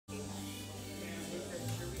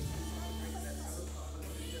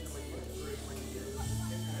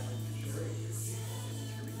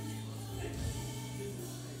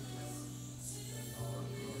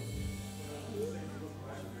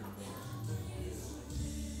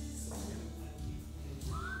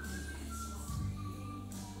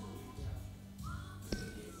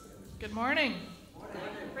Good morning.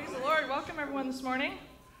 Praise the Lord. Welcome everyone this morning.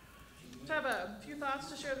 I have a few thoughts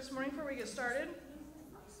to share this morning before we get started.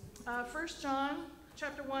 1 John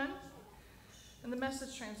chapter 1 in the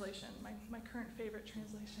Message translation, my current favorite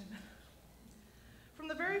translation. From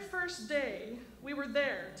the very first day we were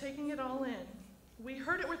there, taking it all in. We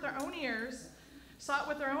heard it with our own ears, saw it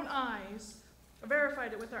with our own eyes,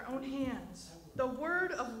 verified it with our own hands. The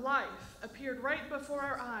word of life appeared right before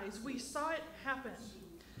our eyes. We saw it happen.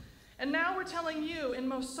 And now we're telling you in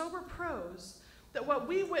most sober prose that what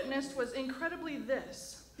we witnessed was incredibly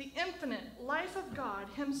this: the infinite life of God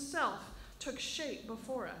himself took shape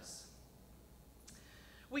before us.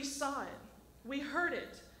 We saw it, we heard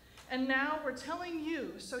it, and now we're telling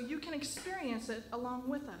you so you can experience it along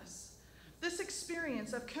with us. This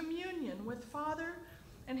experience of communion with Father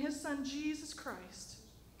and his Son Jesus Christ.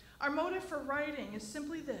 Our motive for writing is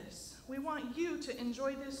simply this: we want you to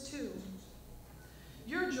enjoy this too.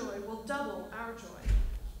 Your joy will double our joy.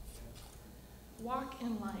 Walk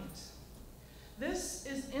in light. This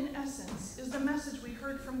is, in essence, the message we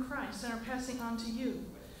heard from Christ and are passing on to you.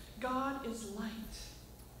 God is light,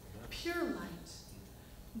 pure light.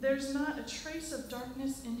 There's not a trace of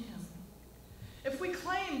darkness in him. If we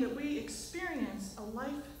claim that we experience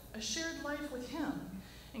a shared life with him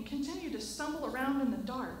and continue to stumble around in the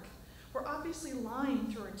dark, we're obviously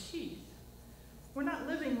lying through our teeth. We're not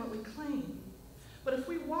living what we claim. But if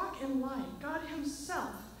we walk in light, God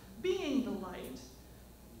himself being the light,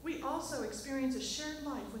 we also experience a shared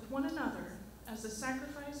life with one another as the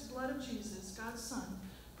sacrificed blood of Jesus, God's Son,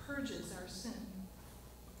 purges our sin.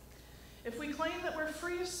 If we claim that we're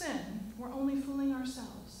free of sin, we're only fooling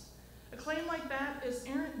ourselves. A claim like that is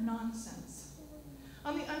errant nonsense.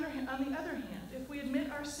 On the other hand, if we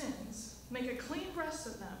admit our sins, make a clean breast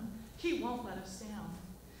of them, he won't let us down.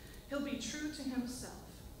 He'll be true to himself.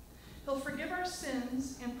 He'll forgive our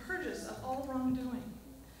sins and purge us of all wrongdoing.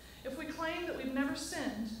 If we claim that we've never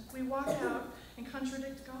sinned, we walk out and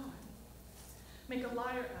contradict God, make a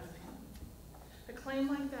liar out of him. A claim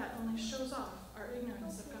like that only shows off our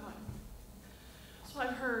ignorance of God. So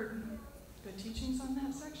I've heard good teachings on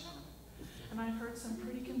that section, and I've heard some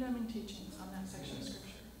pretty condemning teachings on that section of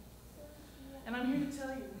Scripture. And I'm here to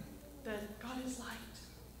tell you that God is light,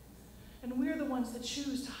 and we're the ones that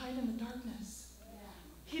choose to hide in the darkness.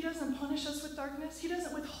 He doesn't punish us with darkness. He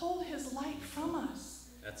doesn't withhold his light from us.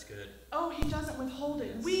 That's good. Oh, he doesn't withhold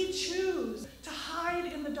it. Yes. We choose to hide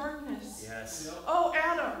in the darkness. Yes. Oh,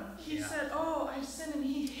 Adam, he said, oh, I've sinned, and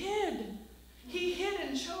he hid. He hid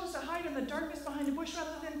and chose to hide in the darkness behind a bush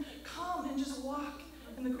rather than come and just walk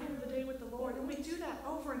in the cool of the day with the Lord. And we do that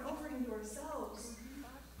over and over into ourselves.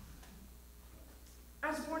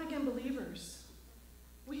 As born-again believers,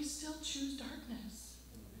 we still choose darkness.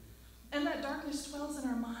 And that darkness dwells in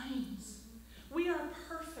our minds. We are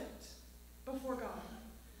perfect before God.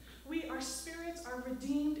 Our spirits are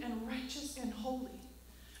redeemed and righteous and holy.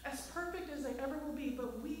 As perfect as they ever will be,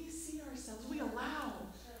 but we see ourselves, we allow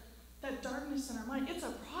that darkness in our mind. It's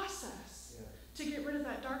a process to get rid of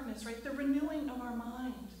that darkness, right? The renewing of our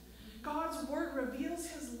mind. God's word reveals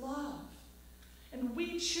his love. And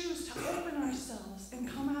we choose to open ourselves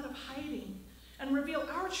and come out of hiding and reveal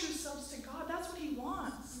our true selves to God. That's what he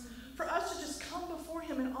wants. For us to just come before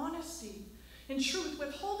him in honesty, in truth,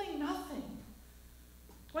 withholding nothing.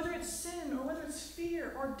 Whether it's sin or whether it's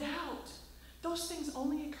fear or doubt, those things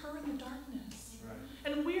only occur in the darkness. Right.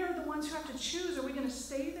 And we are the ones who have to choose. Are we going to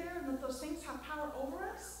stay there and let those things have power over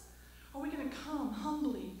us? Or are we going to come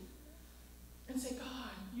humbly and say,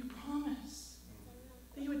 God, you promised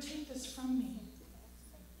that you would take this from me.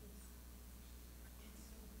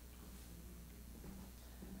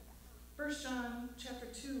 1 John chapter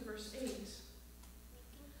 2, verse 8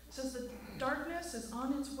 says the darkness is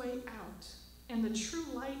on its way out, and the true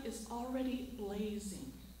light is already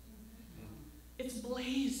blazing. It's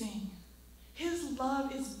blazing. His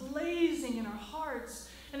love is blazing in our hearts,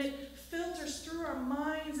 and it filters through our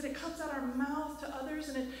minds, and it comes out our mouth to others,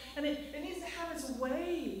 and it needs to have its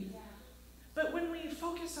way. But when we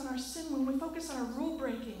focus on our sin, when we focus on our rule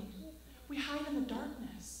breaking, we hide in the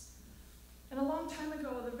darkness. And a long time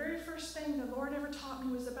ago, the very first thing the Lord ever taught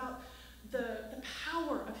me was about the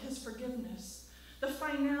power of his forgiveness, the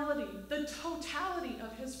finality, the totality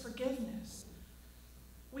of his forgiveness.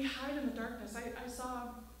 We hide in the darkness. I saw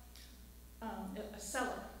a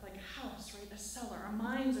cellar, like a house, right? A cellar. Our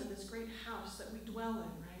minds are this great house that we dwell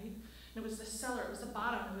in, right? And it was the cellar. It was the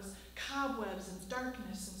bottom. It was cobwebs and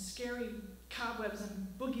darkness and scary cobwebs and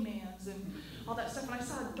boogeymans and all that stuff. And I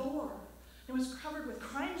saw a door. It was covered with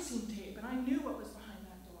crime scene tape, and I knew what was behind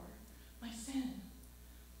that door. My sin.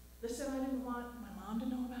 The sin I didn't want my mom to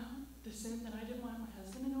know about. The the sin that I didn't want my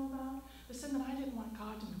husband to know about, the sin that I didn't want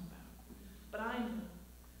God to know about. But I knew.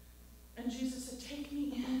 And Jesus said, take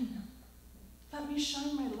me in. Let me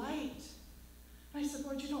shine my light. And I said,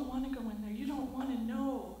 Lord, you don't want to go in there. You don't want to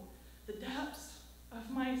know the depths of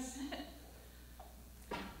my sin.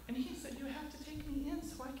 And he said, you have to take me in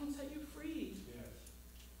so I can set you free.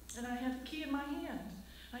 Yes. And I had the key in my hand.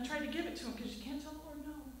 And I tried to give it to him because you can't tell the Lord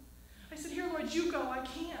no. I said, here, Lord, you go. I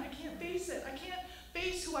can't face it. I can't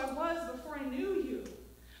face who I was before I knew you.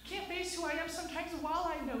 I can't face who I am sometimes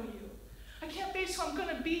while I know you. I can't face who I'm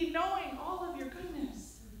going to be knowing all of your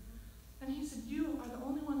goodness. And he said, you are the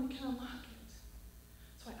only one that can unlock it.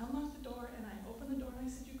 So I unlocked the door and I opened the door and I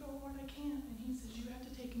said, you go, Lord, I can't. And he says, you have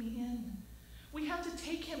to take me in. We have to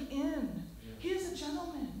take him in. He is a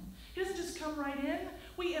gentleman. He doesn't just come right in.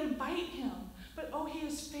 We invite him. But oh, he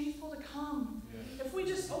is faithful to come. Yeah. If we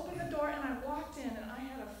just opened the door and I walked in and I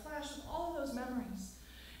had a flash of all of those memories,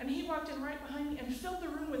 and he walked in right behind me and filled the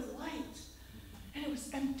room with light, and it was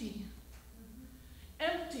empty.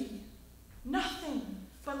 Empty. Nothing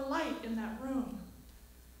but light in that room.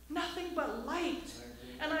 Nothing but light.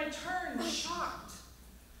 And I turned shocked.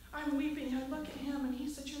 I'm weeping. I look at him and he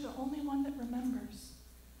said, you're the only one that remembers.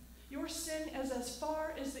 Your sin is as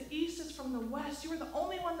far as the east is from the west. You are the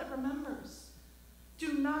only one that remembers.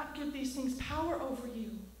 Do not give these things power over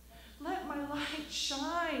you. Let my light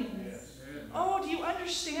shine. Yes. Oh, do you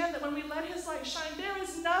understand that when we let his light shine, there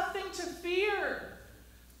is nothing to fear?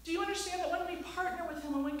 Do you understand that when we partner with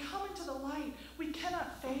him, when we come into the light, we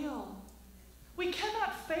cannot fail? We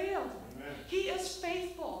cannot fail. Amen. He is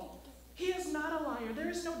faithful. He is not a liar. There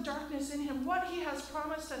is no darkness in him. What he has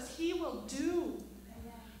promised us, he will do.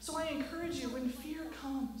 So I encourage you, when fear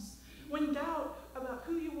comes, when doubt about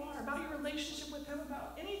who you are, about your relationship with him,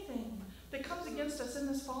 about anything that comes against us in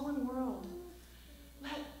this fallen world,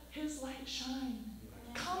 let his light shine.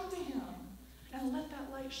 Come to him and let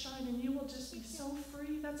that light shine, and you will just be so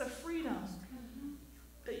free. That's a freedom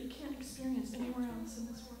that you can't experience anywhere else in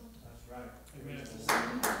this world. That's right. Amen.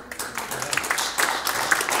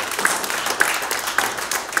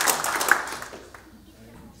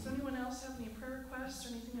 Does anyone else have any prayer requests or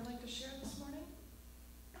anything you'd like to share this morning?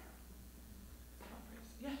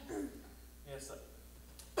 Yeah. Yes.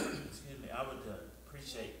 Excuse me. I would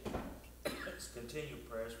appreciate continued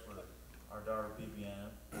prayers for our daughter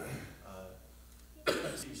Viviana.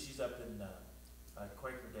 She's up in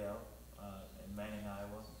Quakerdale in Manning,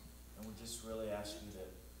 Iowa, and we just really ask you to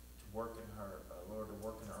work in her, Lord, to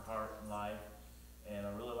work in her heart and life. And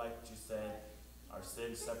I really like what you said. Our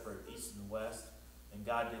sins separate east and west, and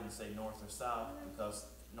God didn't say north or south because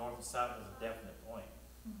north and south is a definite point,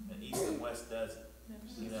 and east and west doesn't.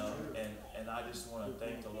 You know, and I just want to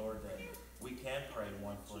thank the Lord that we can pray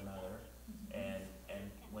one for another, and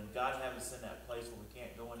when God has us in that place where we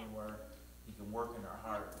can't go anywhere, he can work in our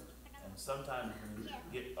heart. And sometimes when you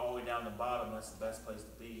get all the way down the bottom, that's the best place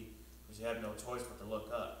to be, because you have no choice but to look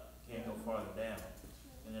up. You can't go farther down.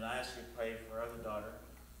 And then I ask you to pray for our other daughter.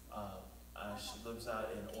 She lives out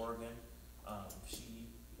in Oregon. She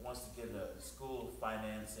wants to get a school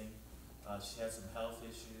financing. She has some health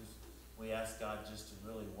issues. We ask God just to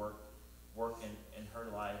really work in her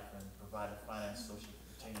life and provide a finance so she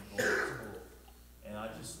can continue going to school. And I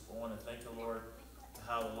just want to thank the Lord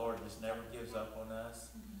how the Lord just never gives up on us.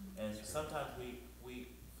 And sometimes we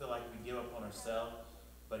feel like we give up on ourselves,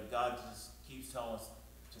 but God just keeps telling us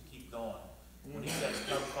to keep going. When he says,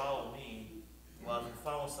 come follow me, well, if you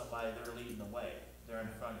follow somebody, they're leading the way. They're in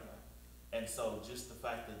front of you. And so just the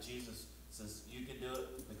fact that Jesus says, you can do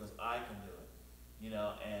it because I can do it. You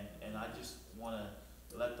know, and I just want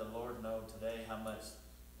to let the Lord know today how much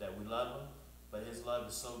that we love him, but his love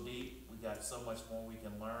is so deep. We got so much more we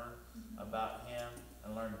can learn about him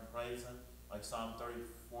and learn to praise him. Like Psalm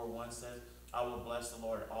 34:1 says, I will bless the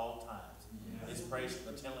Lord at all times. Yes. His praise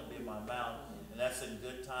will continually be in my mouth. And that's in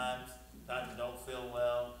good times, times you don't feel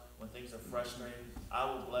well, when things are frustrating. I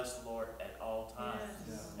will bless the Lord at all times.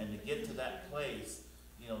 Yes. And to get to that place,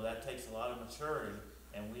 you know, that takes a lot of maturity.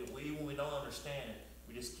 And we when we don't understand it,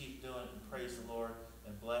 we just keep doing it and praise the Lord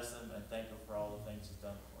and bless him and thank him for all the things he's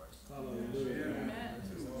done for us. Hallelujah. Amen.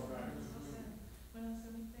 When else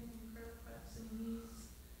anything, any prayer requests, any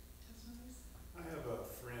needs, testimonies? I have a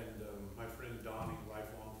friend, my friend Donnie,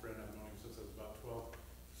 lifelong friend. I've known him since I was about 12.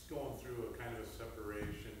 He's going through a kind of a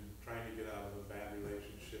separation, trying to get out of a bad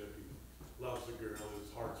relationship. He loves the girl.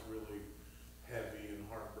 His heart's really heavy and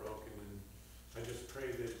heartbroken. And I just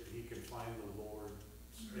pray that he can find the Lord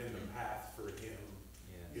in the path for him,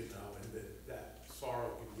 you know, and that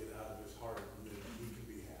sorrow can get out of his heart and that he can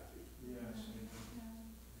be happy. Yes.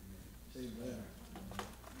 Amen. Amen.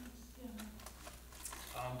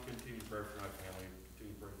 I'm continuing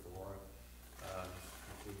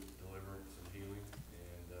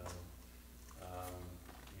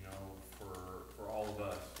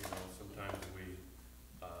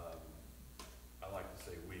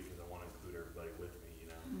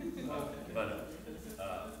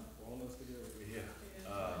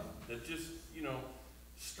just,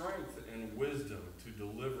 strength and wisdom to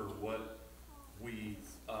deliver what we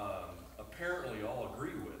apparently all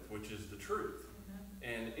agree with, which is the truth.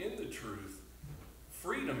 And in the truth,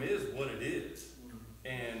 freedom is what it is.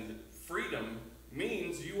 And freedom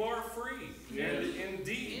means you are free. And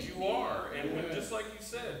indeed you are. And when, just like you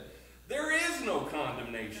said, there is no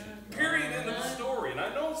condemnation. Period. End of the story. And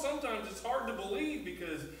I know sometimes it's hard to believe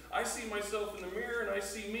because I see myself in the mirror and I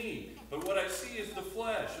see me. But what I see is the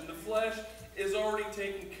flesh. And the flesh is already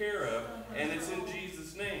taken care of. And it's in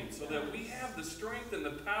Jesus' name. So that we have the strength and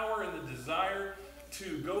the power and the desire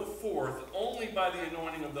to go forth only by the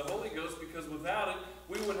anointing of the Holy Ghost, because without it,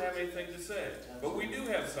 we wouldn't have anything to say. But we do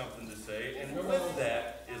have something to say, and with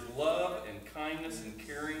that is love and kindness and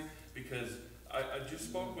caring, because I just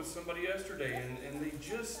spoke with somebody yesterday, and they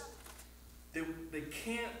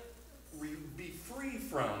can't be free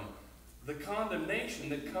from the condemnation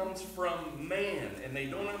that comes from man, and they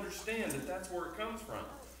don't understand that that's where it comes from.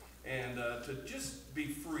 And to just be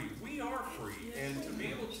free. We are free, and to be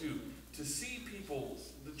able to see people,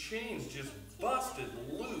 the chains just busted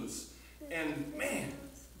loose. And man,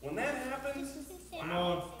 when that happens,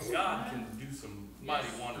 wow, God can do some mighty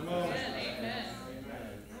wonderful things. Amen.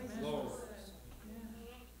 Amen. Lord.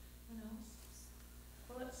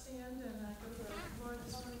 Well, let's stand and go to the Lord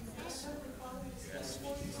this morning. Heavenly Father, we just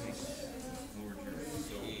thank you for this. Lord, you're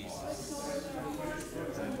so awesome.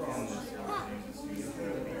 That's everyone. I just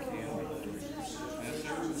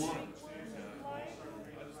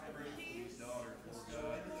pray for these daughters,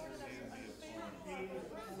 God, that your hand be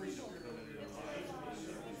upon freedom coming in their lives,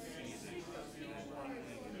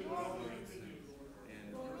 and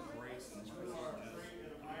your grace and mercy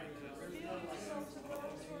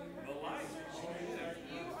the light.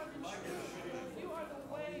 You are the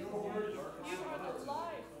way, Lord. You are the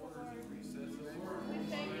life, Lord. We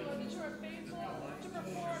thank you, Lord, that you are faithful to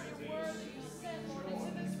perform your word that you sent, Lord,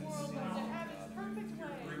 into this world, Lord, to have its perfect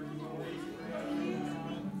way. For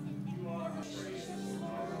healing, Lord, relationships,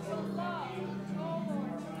 Lord, to love, oh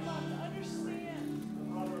Lord, to love, to understand,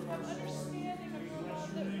 have understanding of your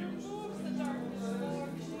love that removes the darkness,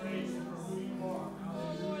 Lord Jesus. Oh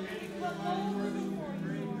Lord, that we come boldly before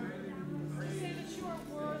you, Lord, to say that you are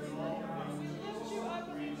worthy, Lord. We lift you up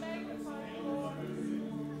and we magnify you, Lord.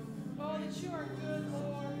 Oh, that you are good,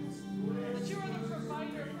 Lord. That you are the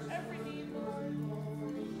provider for every need, Lord.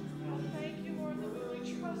 Oh, thank you, Lord, that when we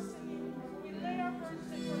trust in you, Lord, we lay our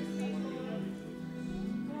burdens at your feet, Lord.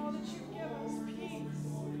 Oh, that you give us peace,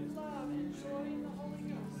 love, and joy in the Holy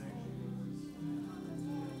Ghost, Lord.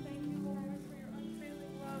 Oh, thank you, Lord, for your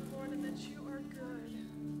unfailing love, Lord, and that you are good.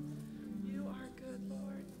 You are good,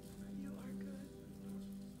 Lord. You are good.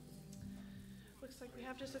 Looks like we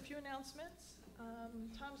have just a few announcements.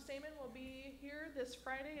 Tom Stamen will be here this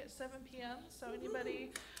Friday at 7 p.m. So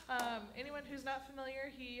anyone who's not familiar,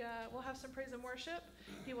 he will have some praise and worship.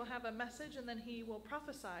 He will have a message, and then he will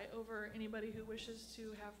prophesy over anybody who wishes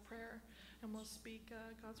to have prayer, and will speak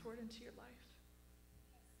God's word into your life.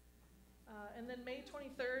 And then May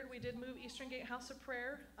 23rd, we did move Eastern Gate House of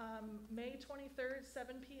Prayer. May 23rd,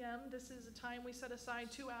 7 p.m. This is a time we set aside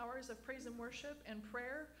 2 hours of praise and worship and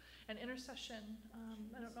prayer and intercession.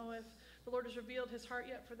 I don't know if the Lord has revealed his heart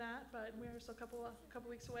yet for that, but we're still a couple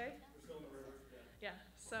weeks away. We're still in the river. Yeah.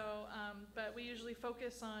 So, but we usually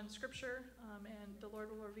focus on Scripture, and the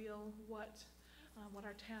Lord will reveal what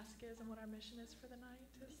our task is and what our mission is for the night.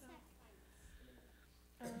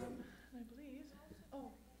 So, and I believe.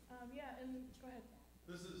 And go ahead.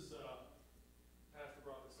 This is, Pastor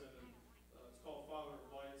brought this in, and it's called Father of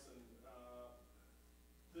Lights, and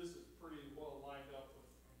this is pretty well lined up with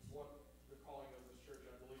what the calling of this church,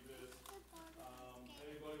 I believe, is.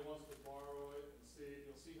 Anybody wants to borrow it and see it,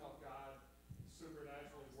 you'll see how God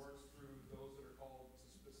supernaturally works through those that are called to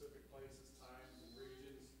specific places, times, and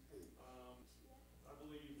regions. I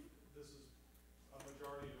believe this is a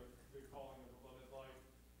majority of the calling of Abundant Life.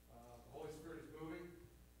 The Holy Spirit is moving,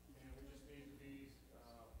 and we just need to be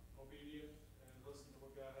obedient and listen to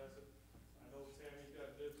what God has it. I know Tammy's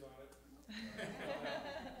got dibs on it.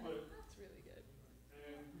 But It's really good.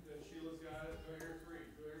 and then Sheila's got it. Do I hear three?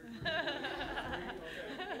 Do I hear three? Okay.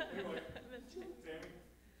 Anyway, Tammy,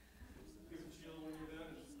 give it to Sheila when you're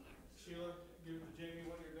done. Sheila, give it to Jamie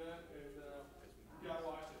when you're done. And you gotta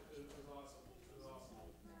watch it. It was awesome. It was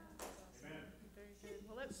awesome. Amen. Very good.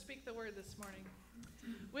 Well, let's speak the word this morning.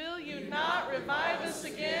 Will you not revive us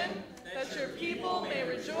again, that your people may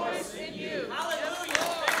rejoice in you?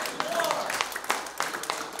 Hallelujah.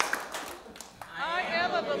 I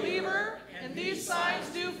am a believer, and these signs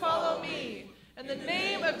do follow me. In the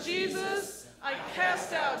name of Jesus, I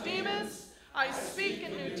cast out demons, I speak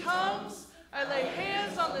in new tongues, I lay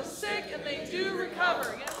hands on the sick and they do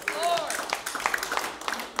recover. Yes, Lord.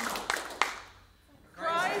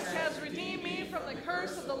 Christ has redeemed me from the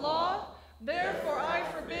curse of the law. Therefore I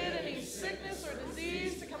forbid any sickness or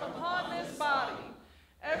disease to come upon this body.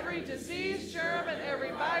 Every disease, germ, and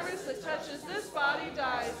every virus that touches this body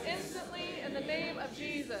dies instantly in the name of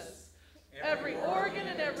Jesus. Every organ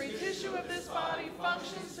and every tissue of this body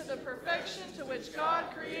functions to the perfection to which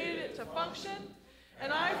God created it to function.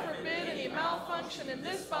 And I forbid any malfunction in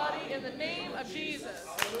this body in the name of Jesus.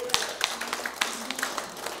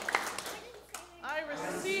 I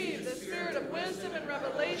receive the spirit of wisdom and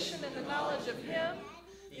revelation and the knowledge of Him,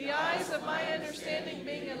 the eyes of my understanding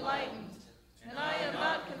being enlightened. And I am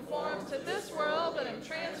not conformed to this world, but am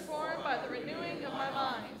transformed by the renewing of my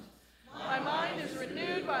mind. My mind is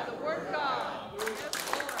renewed by the Word of God.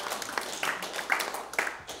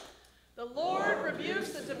 The Lord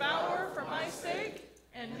rebukes the devourer for my sake,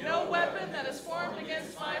 and no weapon that is formed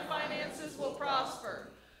against my finances will prosper.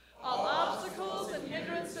 All obstacles and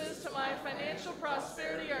hindrances to my financial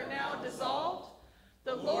prosperity are now dissolved.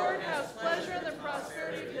 The Lord has pleasure in the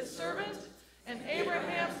prosperity of His servant, and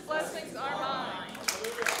Abraham's blessings are mine.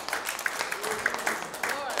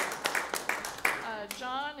 Lord.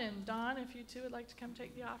 John and Don, if you two would like to come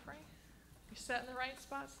take the offering. You sat in the right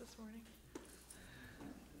spots this morning.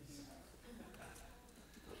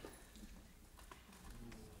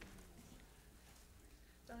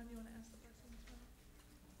 Don, you want to ask the blessing as well?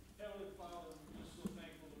 Heavenly Father, we're just so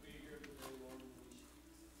thankful to be here today, Lord. We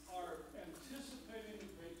are anticipating the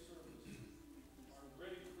great service, are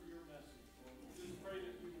ready for your message, Lord. We just pray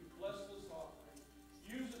that you would bless this offering,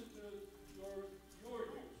 use it to your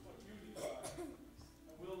use, what you desire,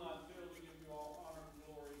 and will not fail to give you all honor and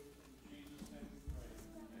glory. In Jesus' name we pray.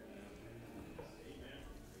 Amen.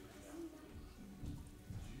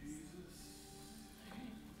 Jesus.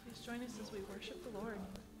 Please join us as we worship the Lord.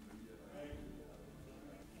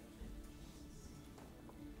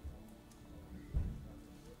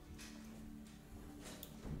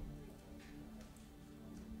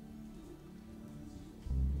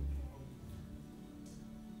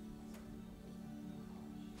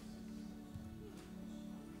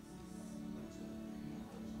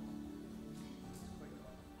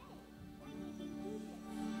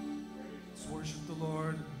 Let's worship the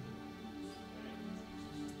Lord.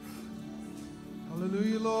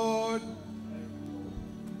 Hallelujah, Lord.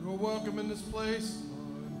 You're welcome in this place, Lord.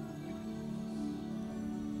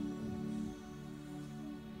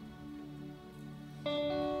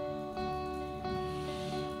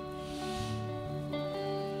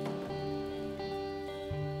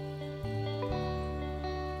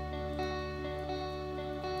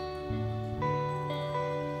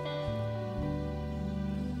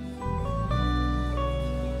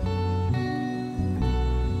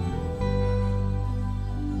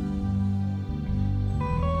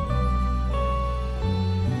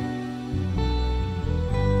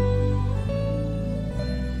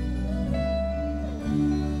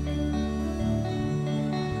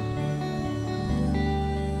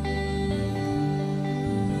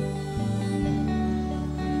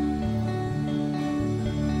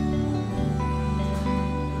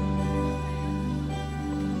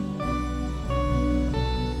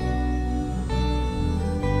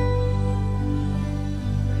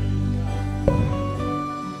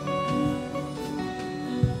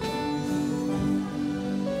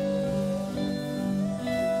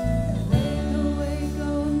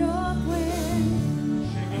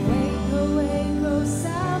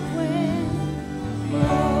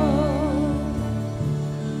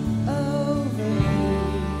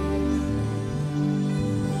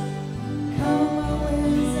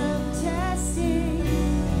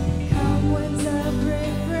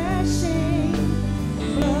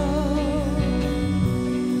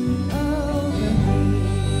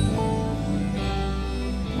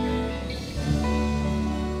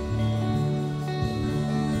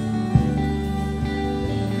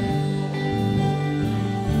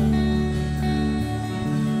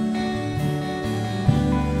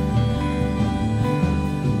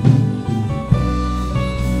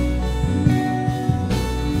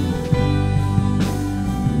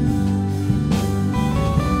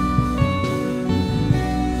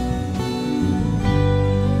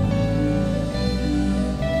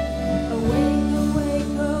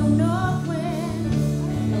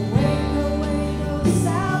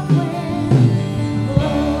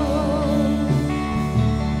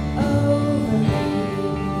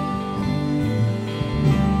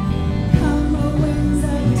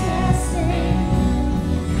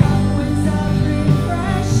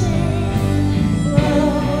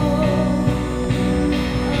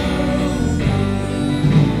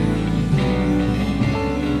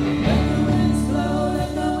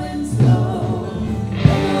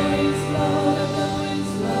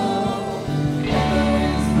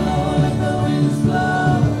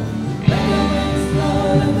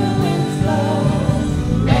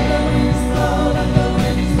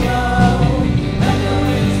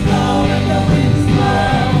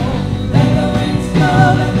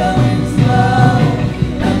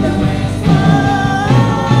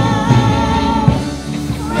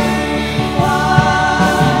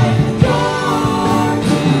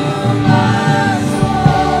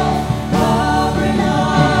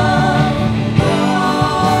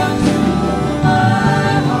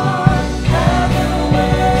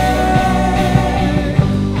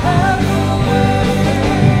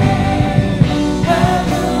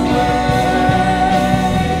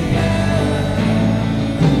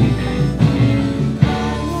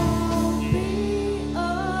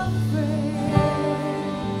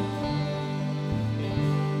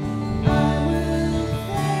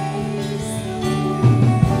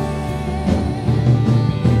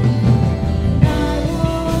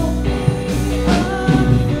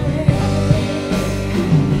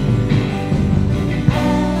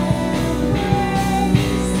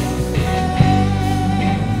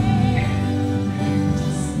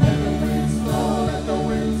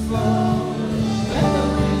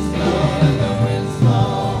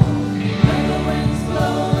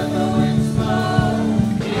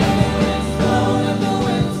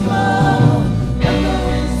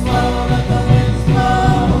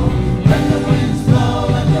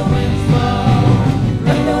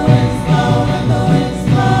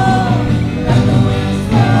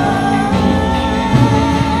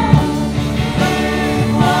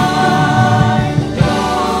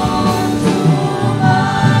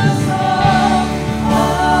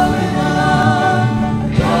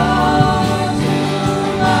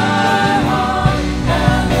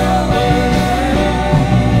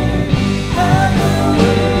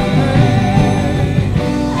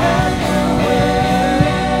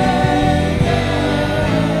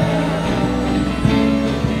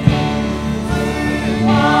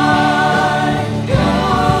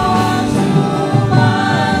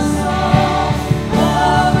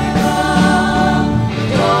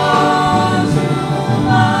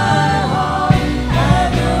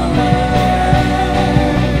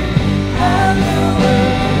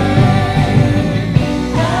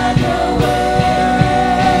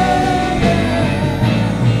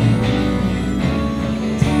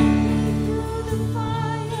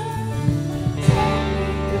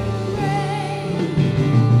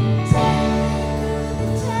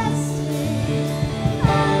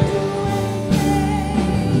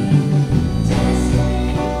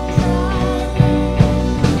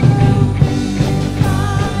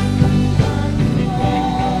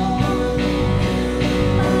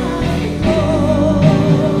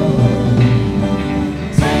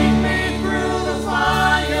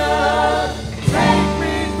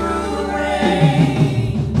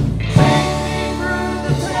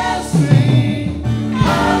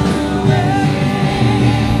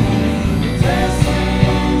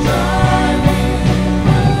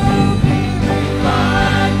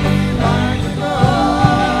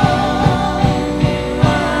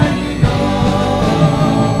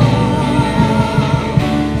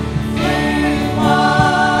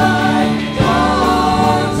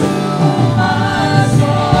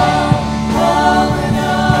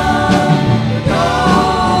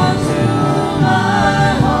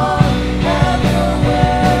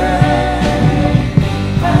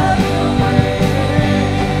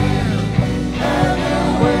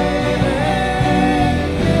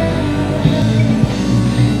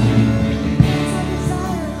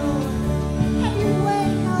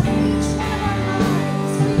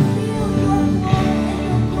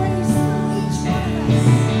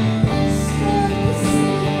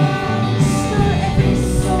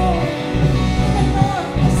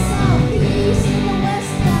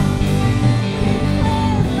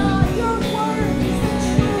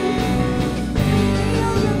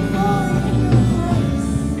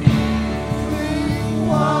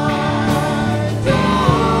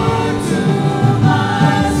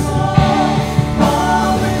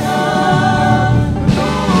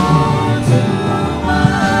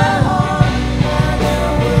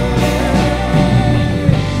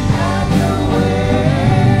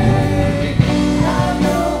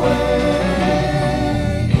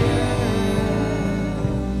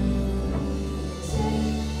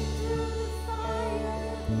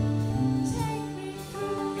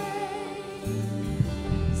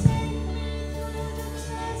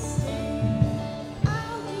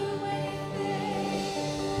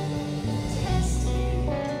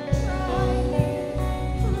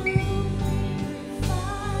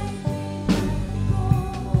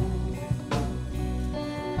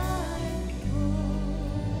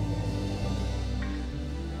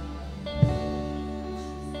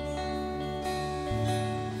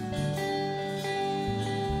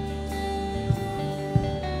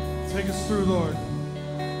 Take us through, Lord.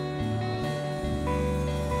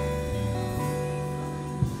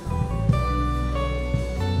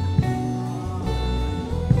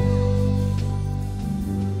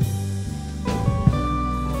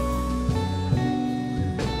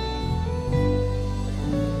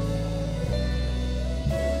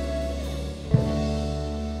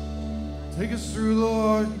 Take us through,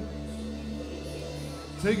 Lord.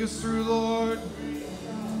 Take us through, Lord.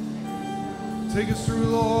 Take us through,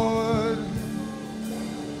 Lord.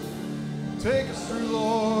 Take us through,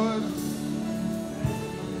 Lord.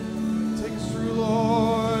 Take us through,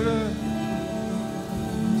 Lord.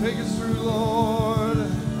 Take us through, Lord.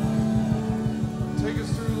 Take us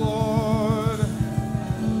through, Lord.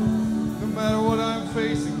 No matter what I'm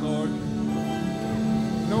facing, Lord.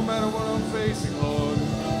 No matter what I'm facing, Lord.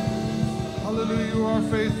 Hallelujah, you are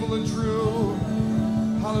faithful and true.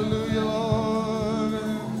 Hallelujah, Lord.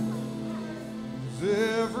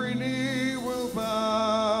 Every knee will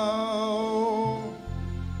bow,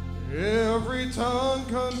 every tongue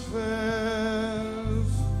confess,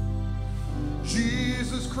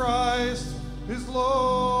 Jesus Christ is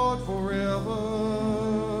Lord forever.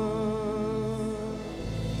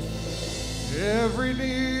 Every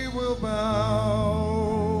knee will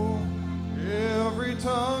bow, every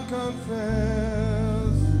tongue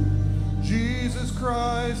confess, Jesus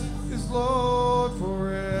Christ is Lord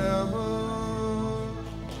forever.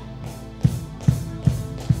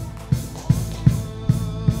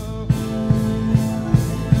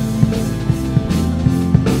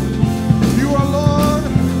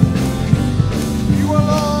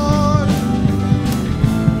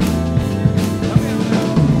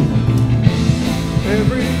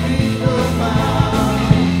 Every knee will bow,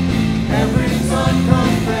 every tongue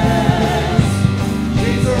confess,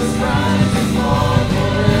 Jesus Christ is Lord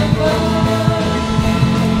forever.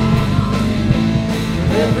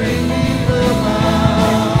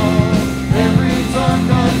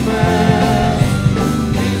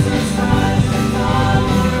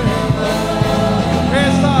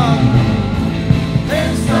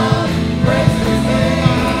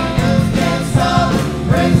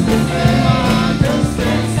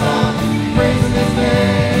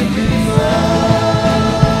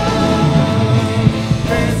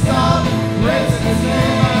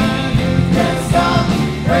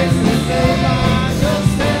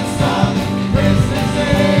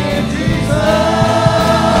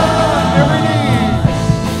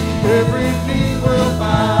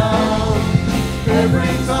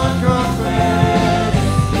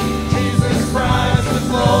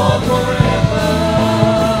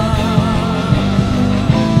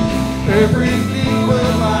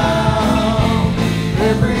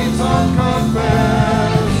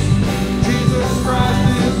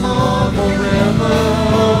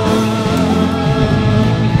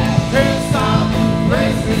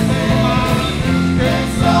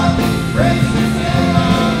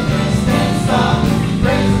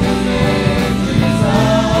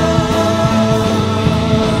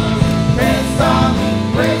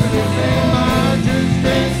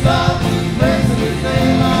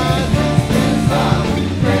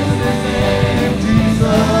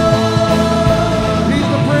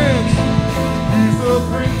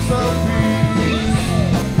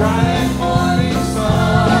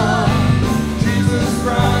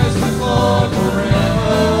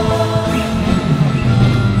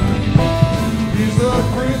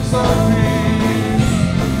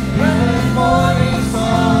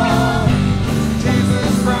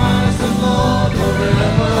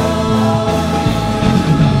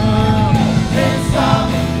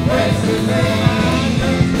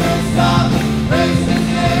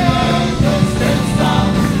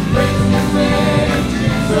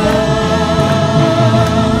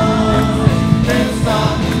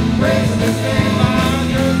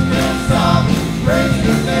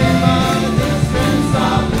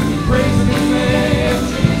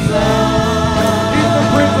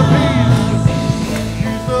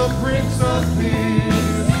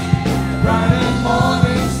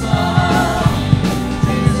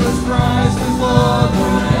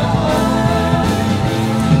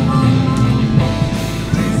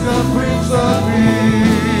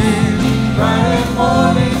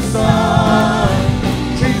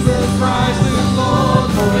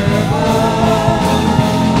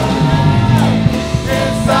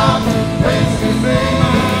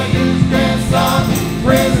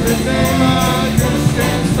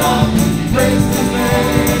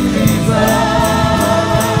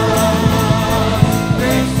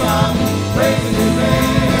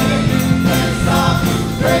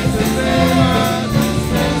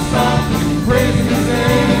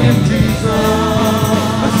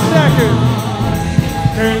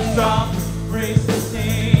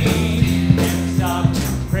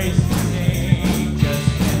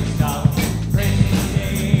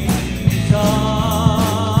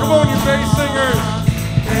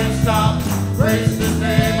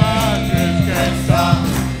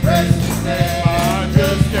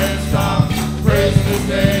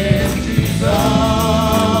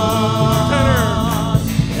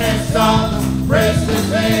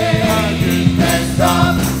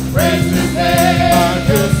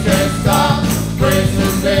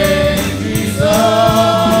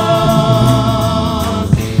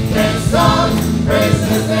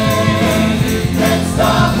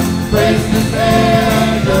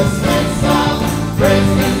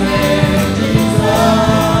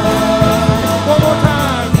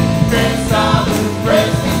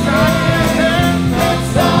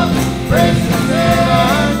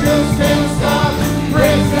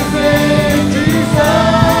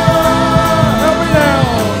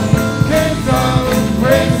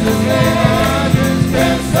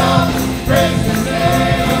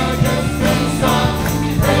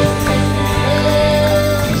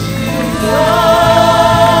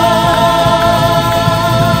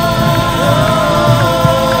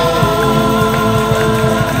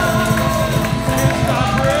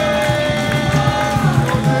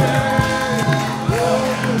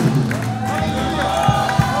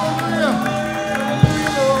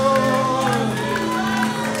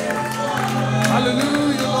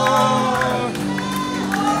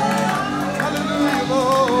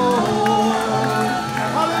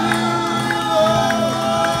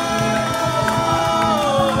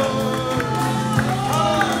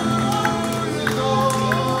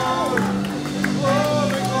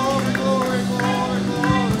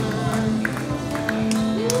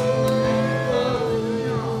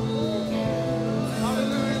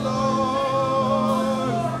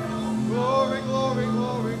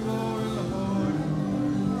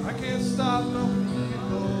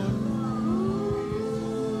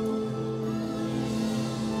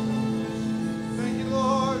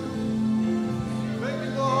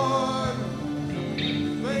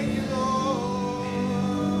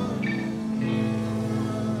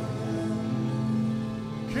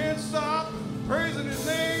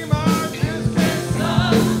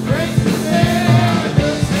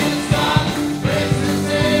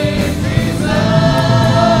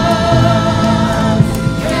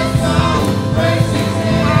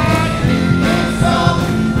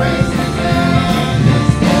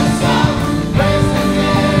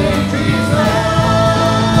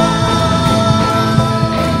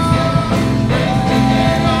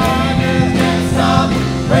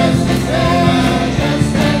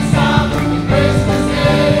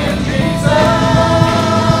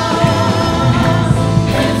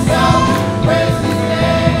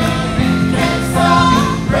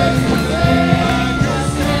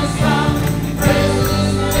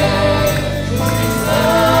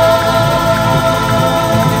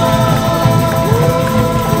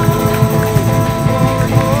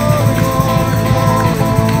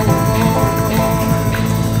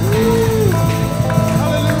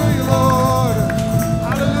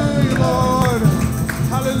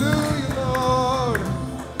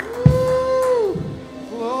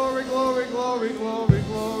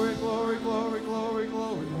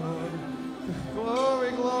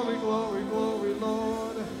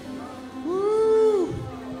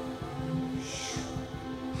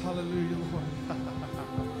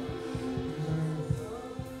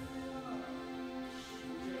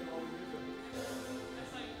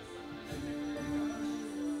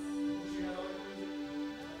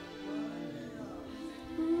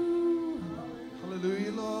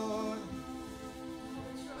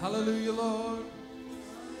 Hallelujah, Lord.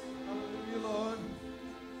 Hallelujah, Lord.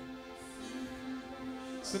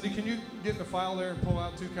 Cindy, can you get in the file there and pull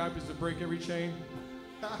out 2 copies to break every chain?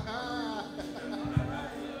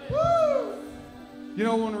 Woo! You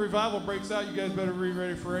know, when the revival breaks out, you guys better be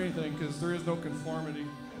ready for anything, because there is no conformity.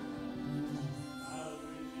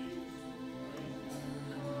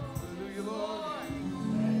 Hallelujah, Lord.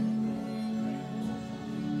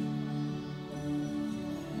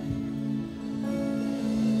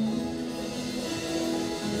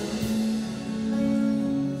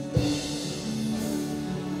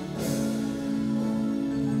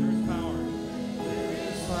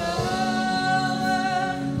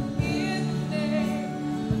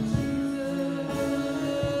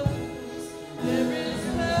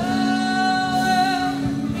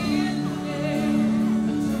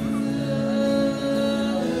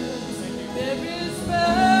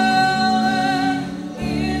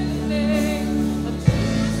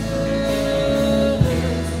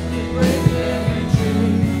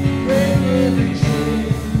 Break every chain.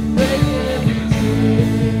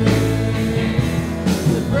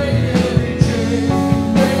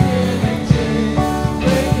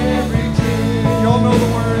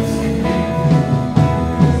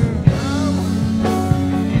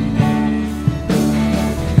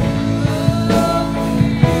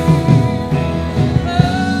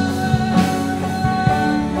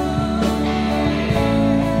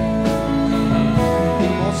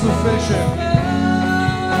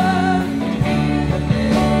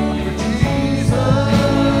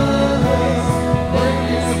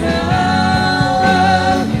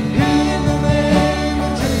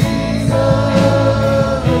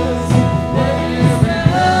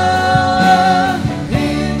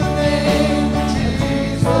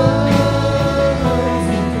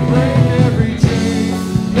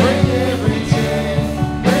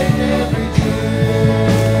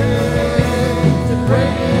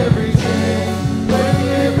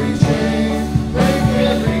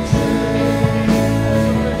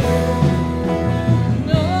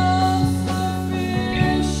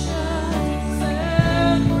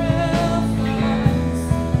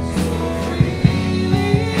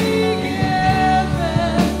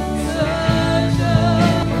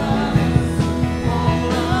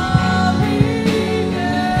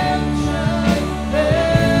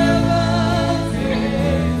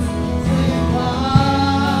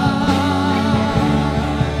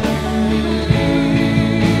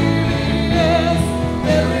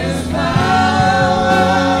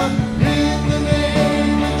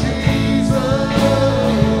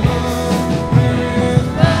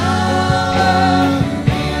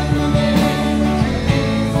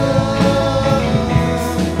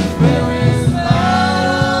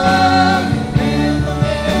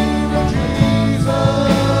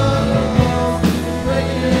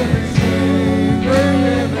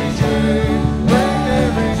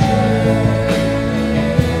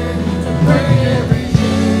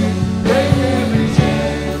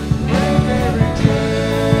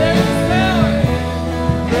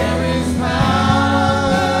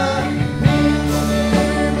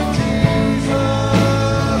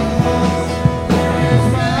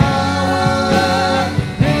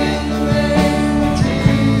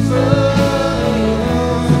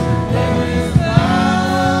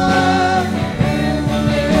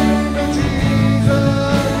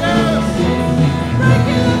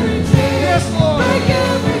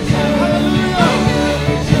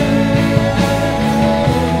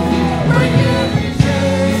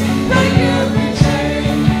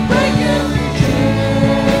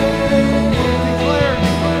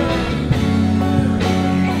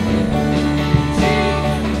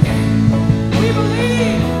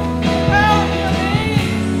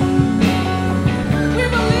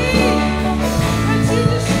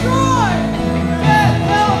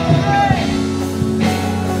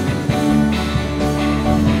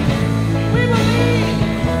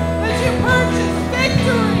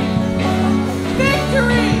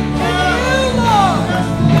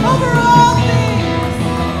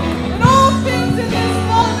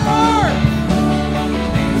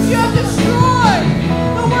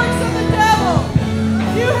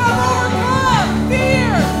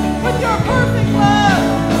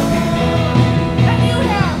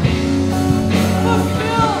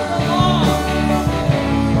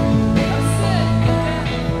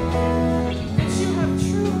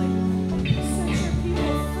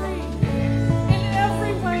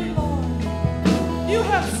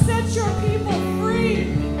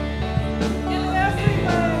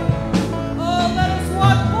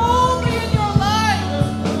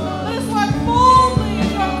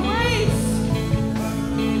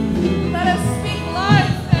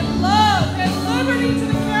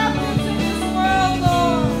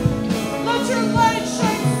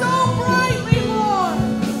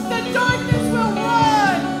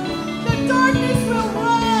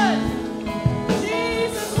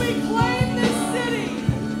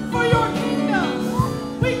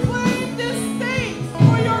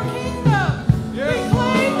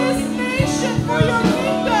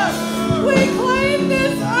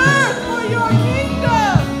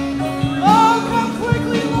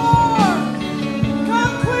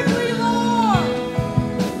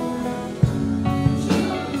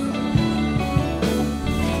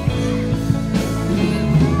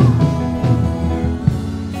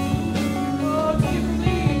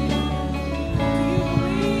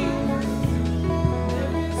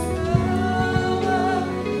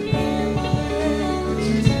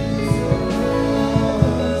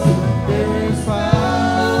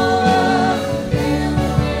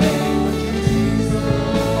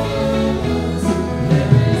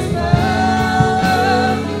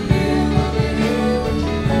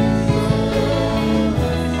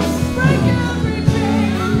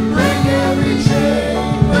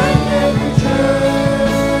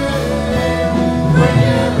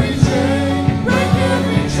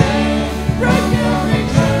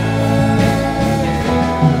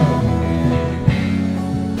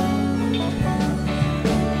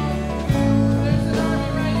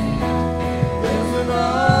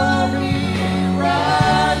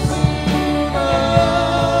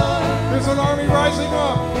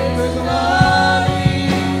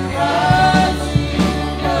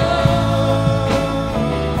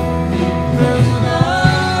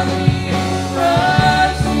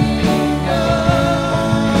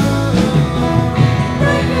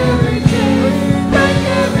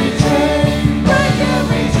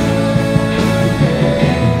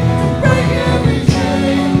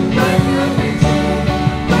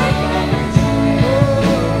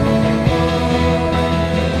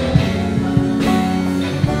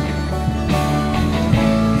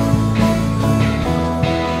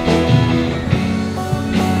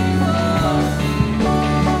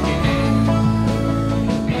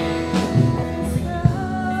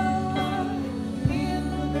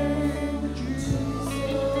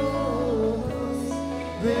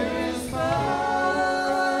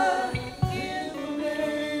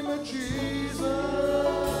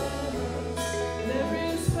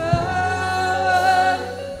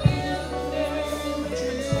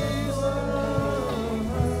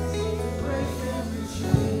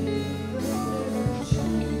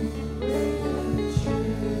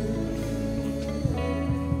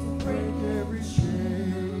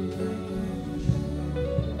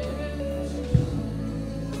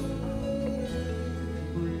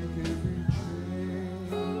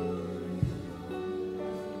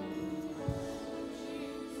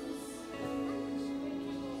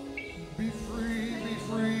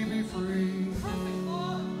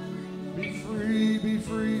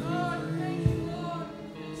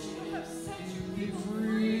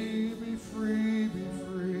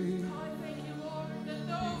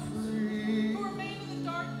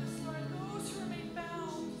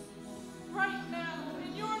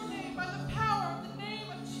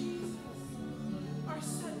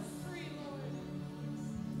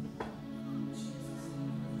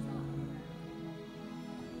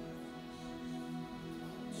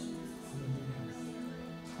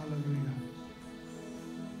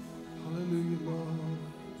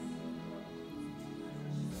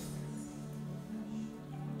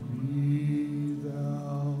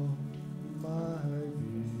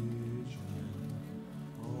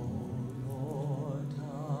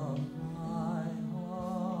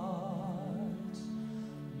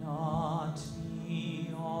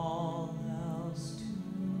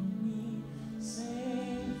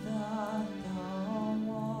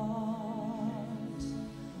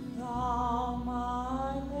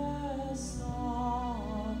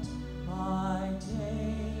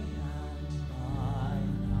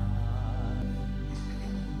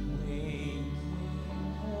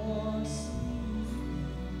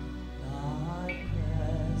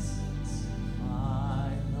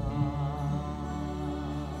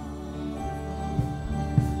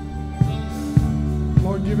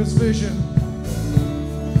 Lord, give us vision.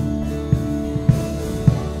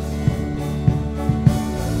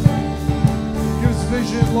 Give us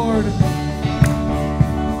vision, Lord.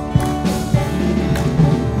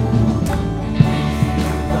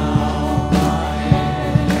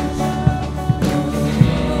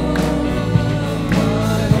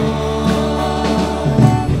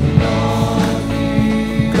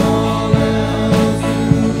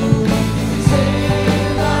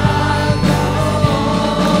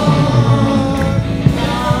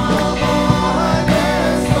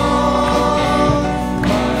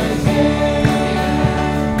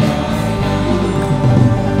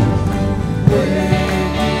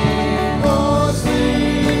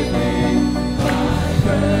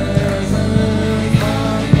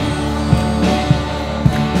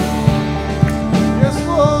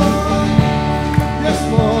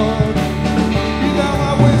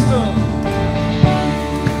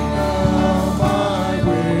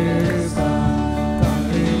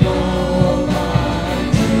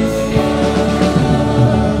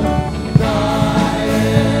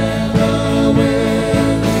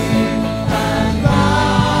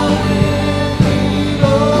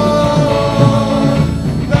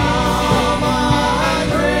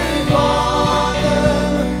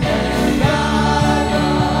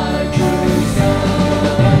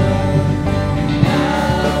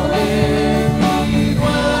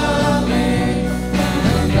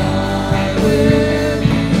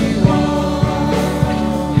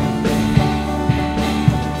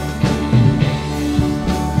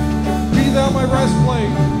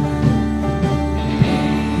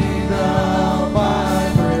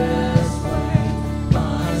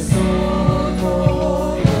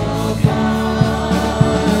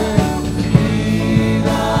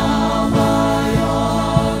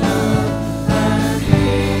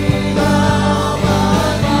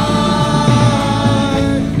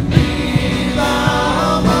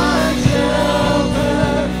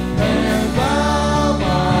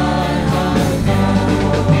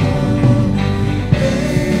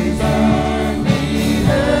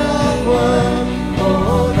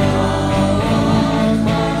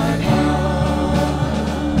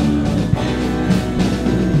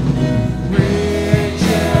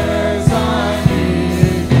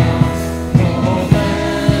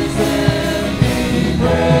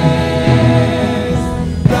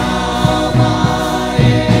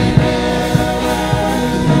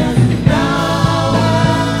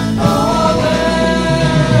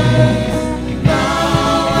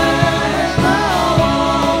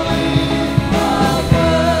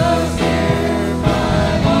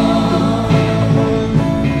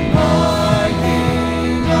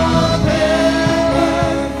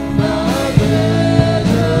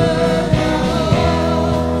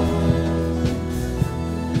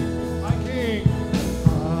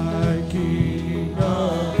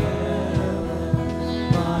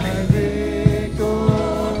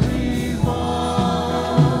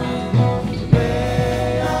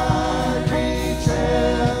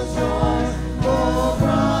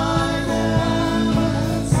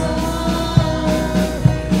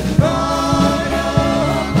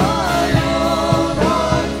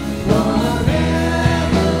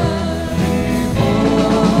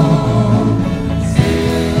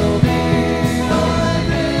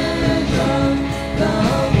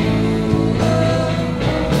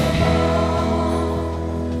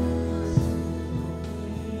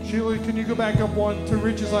 One, to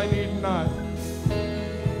riches I need not.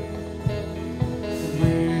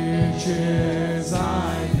 Riches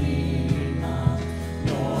I need not,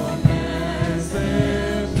 nor man's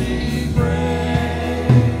empty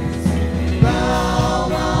praise. Thou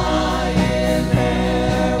my inheritance,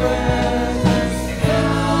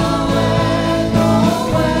 thou and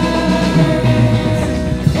always.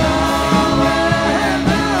 Thou and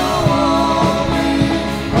only,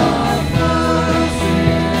 of mercy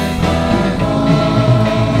in my heart.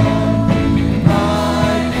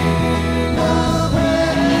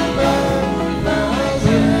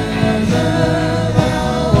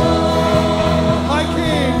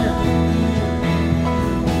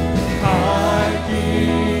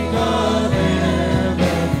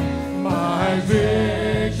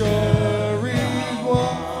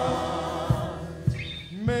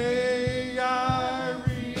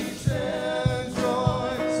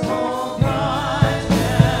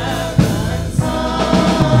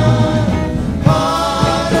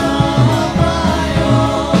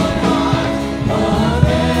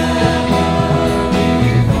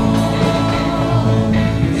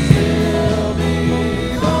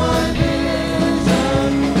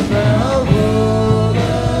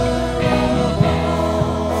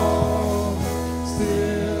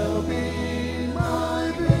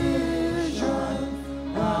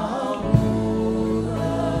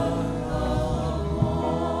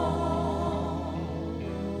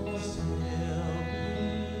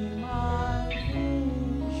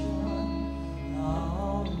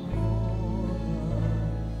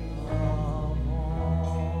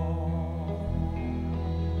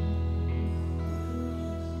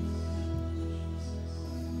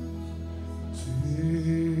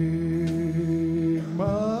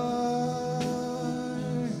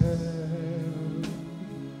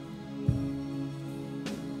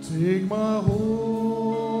 my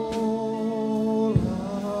whole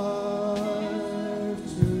life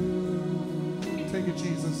too. Take it,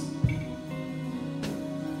 Jesus.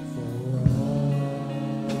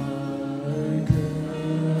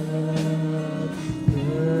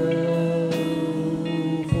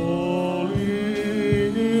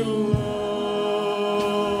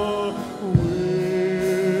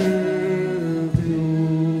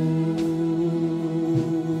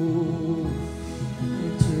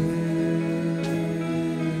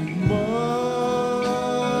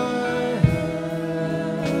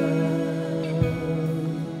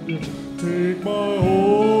 Take my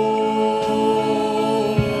whole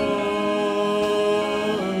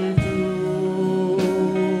life too,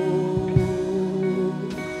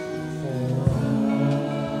 for I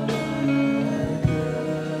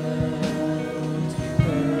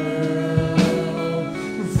can't help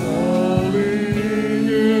falling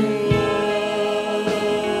in love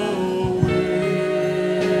with you.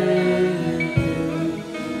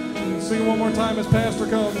 Sing it one more time as Pastor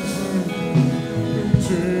comes.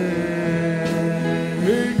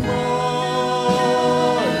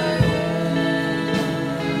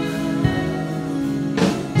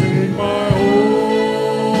 Take my whole life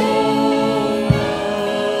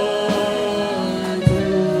too, for I can't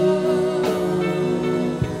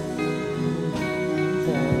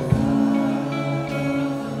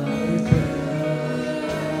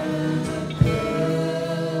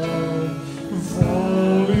help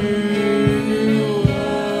falling in love.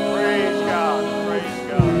 Praise God. Praise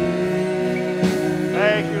God.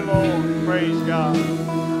 Thank you, Lord. Praise God.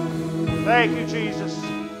 Thank you, Jesus.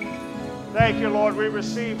 Thank you, Lord. We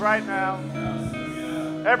receive right now.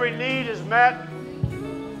 Every need is met.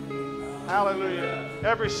 Hallelujah.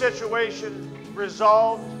 Every situation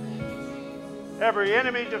resolved. Every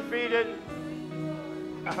enemy defeated.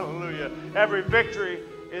 Hallelujah. Every victory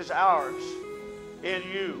is ours in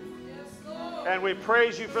you. And we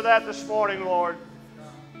praise you for that this morning, Lord.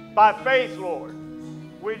 By faith, Lord,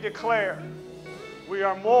 we declare we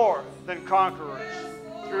are more than conquerors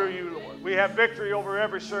through you, Lord. We have victory over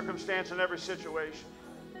every circumstance and every situation.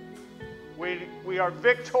 We are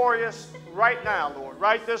victorious right now, Lord,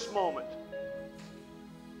 right this moment,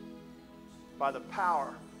 by the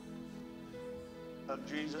power of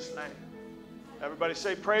Jesus' name. Everybody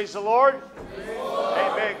say, praise the Lord. Praise the Lord.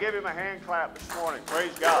 Amen. Give him a hand clap this morning.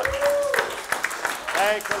 Praise God.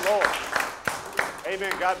 Thank the Lord.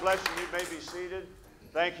 Amen. God bless you. You may be seated.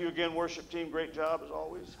 Thank you again, worship team. Great job as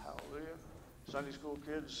always. Hallelujah. Sunday school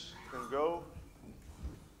kids can go.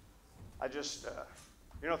 I just,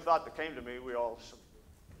 thought that came to me. We all,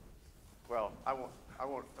 well, I won't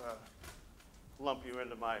lump you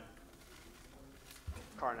into my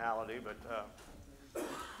carnality, but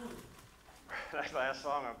that last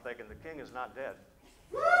song, I'm thinking, the King is not dead.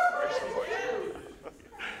 Praise the Lord.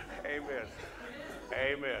 Amen.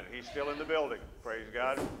 Amen. He's still in the building. Praise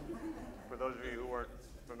God. For those of you who weren't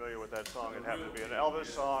familiar with that song, it happened to be an Elvis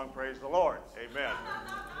song. Praise the Lord. Amen.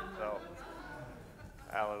 So,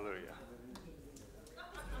 hallelujah.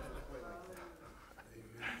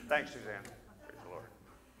 Thanks, Suzanne. Praise the Lord.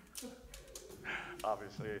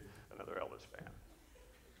 Obviously, another Elvis fan.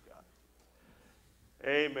 Praise God.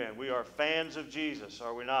 Amen. We are fans of Jesus,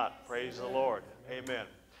 are we not? Praise the Lord. Amen.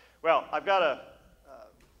 Well, I've got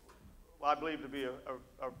I believe to be a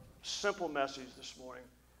simple message this morning,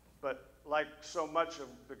 but like so much of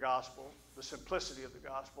the gospel, the simplicity of the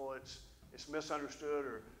gospel, it's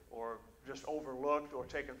misunderstood or just overlooked or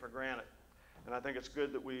taken for granted. And I think it's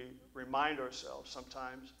good that we remind ourselves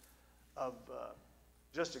sometimes of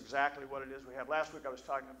just exactly what it is we have. Last week I was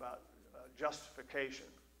talking about justification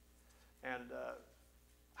and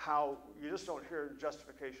how you just don't hear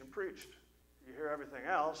justification preached. You hear everything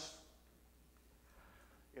else.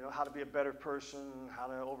 How to be a better person, how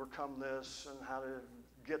to overcome this, and how to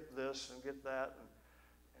get this and get that,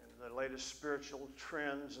 and the latest spiritual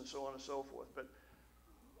trends and so on and so forth. But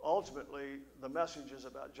ultimately, the message is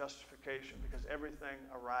about justification because everything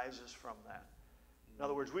arises from that. In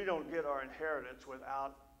other words, we don't get our inheritance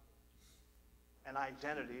without an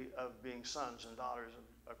identity of being sons and daughters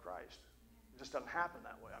of Christ. It just doesn't happen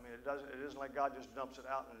that way. I mean, it isn't like God just dumps it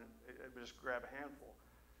out and it just grab a handful.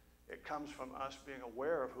 It comes from us being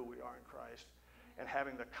aware of who we are in Christ and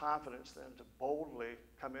having the confidence then to boldly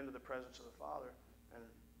come into the presence of the Father and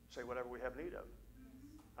say whatever we have need of.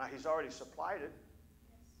 Now, he's already supplied it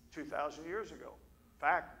 2,000 years ago. In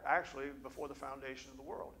fact, actually, before the foundation of the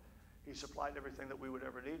world. He supplied everything that we would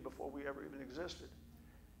ever need before we ever even existed.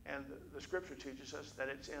 And the Scripture teaches us that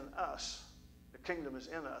it's in us. The kingdom is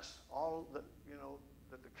in us. All that,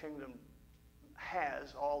 that the kingdom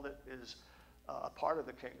has, all that is a part of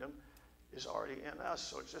the kingdom, is already in us.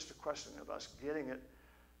 So it's just a question of us getting it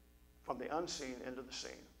from the unseen into the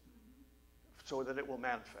seen so that it will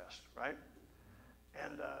manifest, right?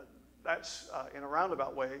 And that's, in a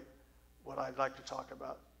roundabout way, what I'd like to talk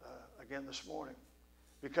about again this morning.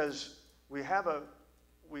 Because we have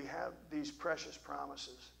these precious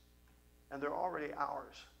promises, and they're already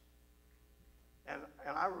ours. And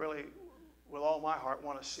I really, with all my heart,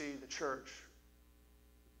 want to see the church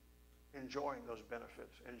enjoying those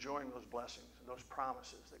benefits, enjoying those blessings and those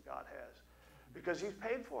promises that God has. Because he's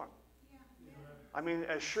paid for them. Yeah. I mean,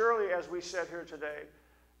 as surely as we sit here today,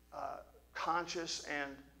 conscious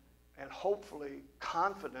and hopefully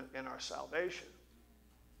confident in our salvation,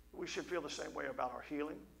 we should feel the same way about our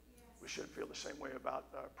healing. We should feel the same way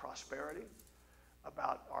about prosperity,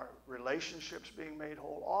 about our relationships being made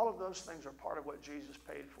whole. All of those things are part of what Jesus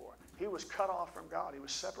paid for. He was cut off from God. He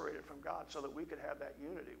was separated from God so that we could have that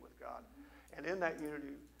unity with God. And in that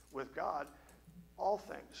unity with God, all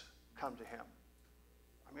things come to him.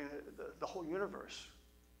 I mean, the whole universe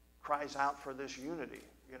cries out for this unity.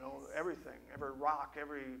 You know, everything, every rock,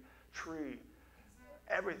 every tree,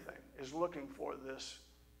 everything is looking for this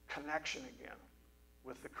connection again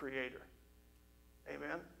with the Creator.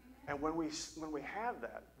 Amen? And when we have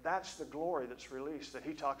that, that's the glory that's released, that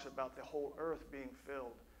he talks about the whole earth being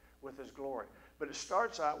filled with his glory. But it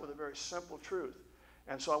starts out with a very simple truth.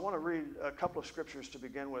 And so I want to read a couple of scriptures to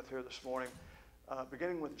begin with here this morning,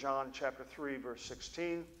 beginning with John chapter 3, verse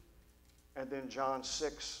 16, and then John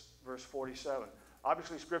 6, verse 47.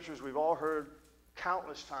 Obviously, scriptures we've all heard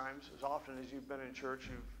countless times. As often as you've been in church,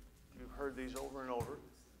 you've heard these over and over.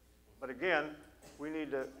 But again, we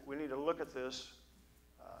need to look at this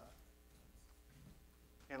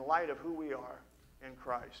in light of who we are in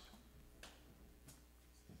Christ.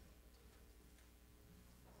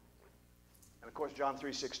 And of course, John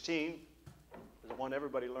 3:16 is the one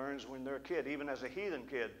everybody learns when they're a kid, even as a heathen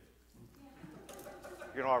kid.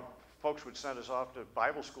 You know, our folks would send us off to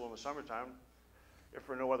Bible school in the summertime, if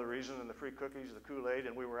for no other reason than the free cookies, the Kool-Aid,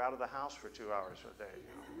 and we were out of the house for 2 hours a day.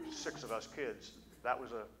 You know, 6 of us kids. That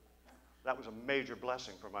was a major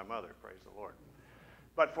blessing for my mother, praise the Lord.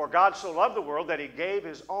 But for God so loved the world that he gave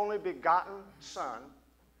his only begotten Son,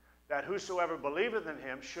 that whosoever believeth in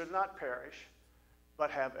him should not perish,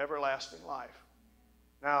 but have everlasting life.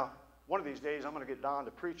 Now, one of these days I'm going to get Don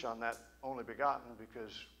to preach on that only begotten,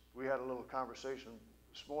 because we had a little conversation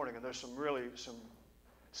this morning, and there's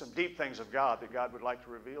some deep things of God that God would like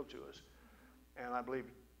to reveal to us. And I believe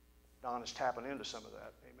Don is tapping into some of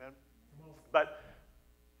that. Amen. But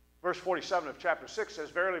verse 47 of chapter 6 says,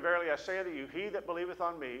 Verily, verily, I say unto you, he that believeth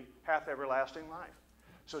on me hath everlasting life.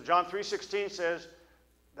 So John 3:16 says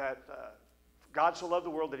that God so loved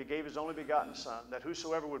the world that he gave his only begotten Son, that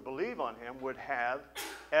whosoever would believe on him would have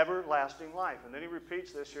everlasting life. And then he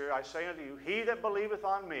repeats this here, I say unto you, he that believeth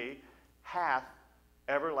on me hath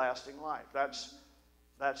everlasting life. That's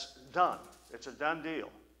done. It's a done deal,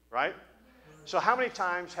 right? So how many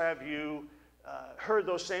times have you heard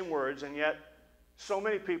those same words, and yet so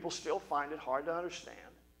many people still find it hard to understand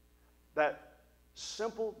that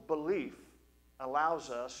simple belief allows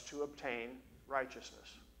us to obtain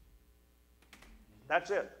righteousness? That's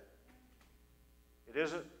it. It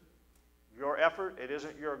isn't your effort. It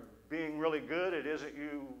isn't your being really good. It isn't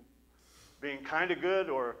you being kind of good,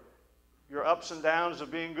 or your ups and downs of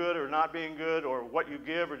being good or not being good, or what you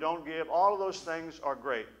give or don't give. All of those things are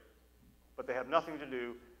great, but they have nothing to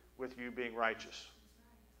do with you being righteous.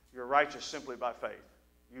 You're righteous simply by faith.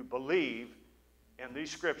 You believe in these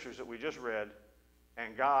scriptures that we just read,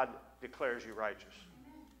 and God declares you righteous.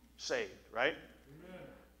 Saved, right?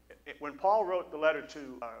 Amen. When Paul wrote the letter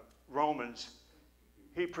to Romans,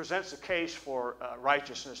 he presents a case for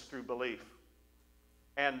righteousness through belief.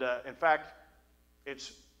 And in fact,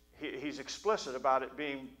 he's explicit about it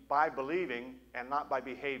being by believing and not by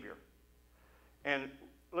behavior. And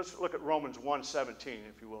let's look at Romans 1:17,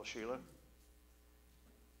 if you will, Sheila.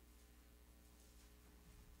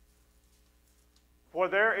 For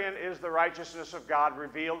therein is the righteousness of God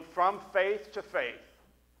revealed from faith to faith,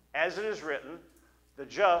 as it is written, the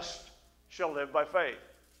just shall live by faith.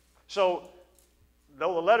 So,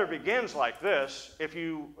 though the letter begins like this, if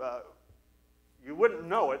you wouldn't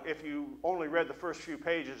know it if you only read the first few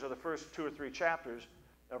pages or the first 2 or 3 chapters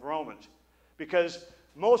of Romans. Because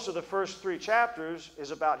most of the first 3 chapters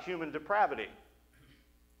is about human depravity.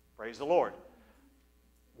 Praise the Lord.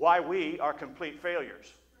 Why we are complete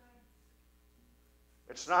failures.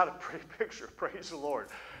 It's not a pretty picture, praise the Lord.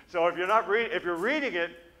 So if you're reading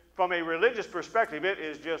it from a religious perspective, it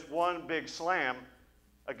is just one big slam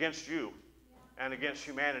against you and against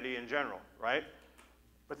humanity in general, right?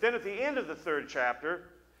 But then at the end of the 3rd chapter,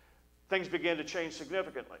 things begin to change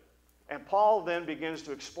significantly. And Paul then begins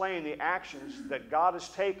to explain the actions that God has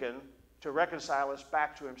taken to reconcile us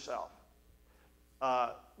back to himself.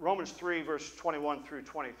 Romans 3, verse 21 through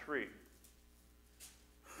 23.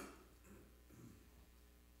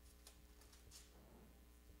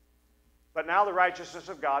 But now the righteousness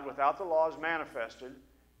of God without the law is manifested,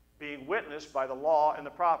 being witnessed by the law and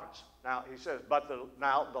the prophets. Now, he says,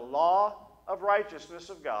 now the law of righteousness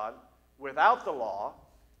of God without the law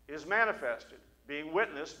is manifested, being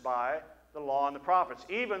witnessed by the law and the prophets,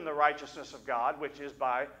 even the righteousness of God, which is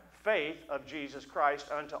by faith of Jesus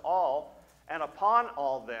Christ unto all and upon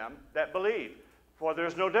all them that believe. For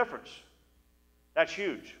there's no difference. That's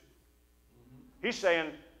huge. He's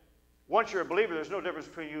saying, once you're a believer, there's no difference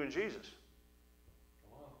between you and Jesus.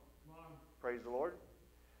 Praise the Lord.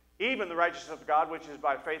 Even the righteousness of God, which is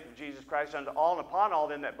by faith of Jesus Christ unto all and upon all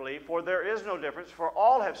them that believe. For there is no difference, for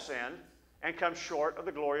all have sinned and come short of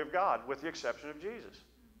the glory of God, with the exception of Jesus.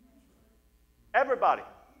 Everybody.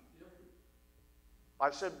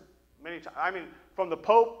 I've said many times, I mean, from the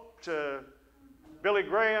Pope to Billy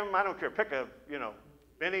Graham, I don't care, pick a,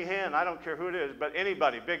 Benny Hinn, I don't care who it is, but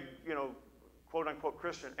anybody, big, quote-unquote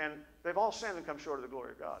Christian, and they've all sinned and come short of the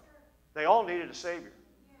glory of God. They all needed a Savior.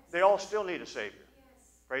 They all still need a Savior.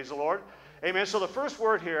 Praise the Lord. Amen. So the first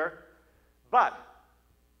word here, but,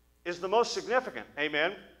 is the most significant.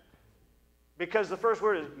 Amen. Because the first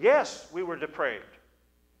word is, yes, we were depraved.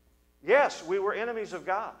 Yes, we were enemies of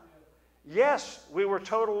God. Yes, we were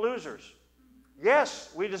total losers. Yes,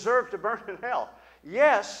 we deserved to burn in hell.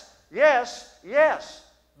 Yes, yes, yes.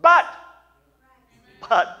 But,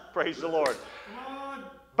 praise the Lord.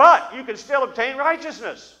 But you can still obtain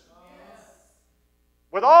righteousness.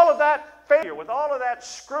 With all of that failure, with all of that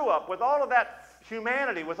screw up, with all of that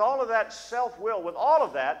humanity, with all of that self-will, with all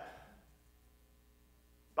of that,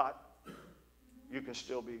 but you can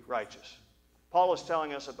still be righteous. Paul is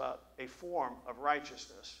telling us about a form of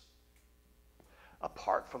righteousness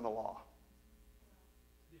apart from the law.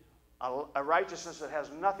 A righteousness that has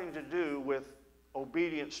nothing to do with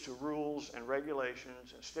obedience to rules and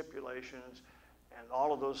regulations and stipulations and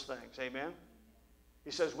all of those things. Amen? He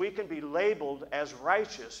says we can be labeled as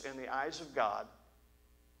righteous in the eyes of God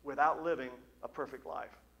without living a perfect life.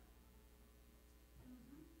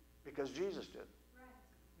 Because Jesus did.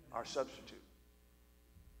 Our substitute.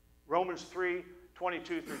 Romans 3,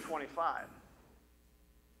 22 through 25.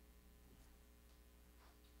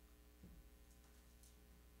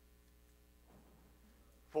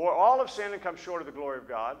 For all have sinned and come short of the glory of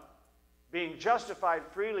God, being justified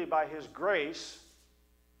freely by his grace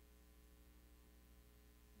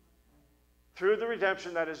through the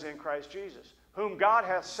redemption that is in Christ Jesus, whom God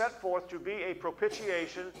hath set forth to be a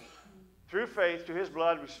propitiation through faith to his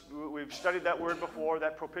blood. We've studied that word before.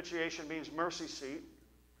 That propitiation means mercy seat.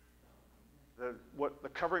 The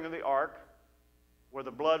covering of the ark, where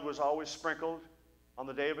the blood was always sprinkled on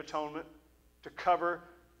the Day of Atonement to cover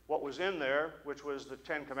what was in there, which was the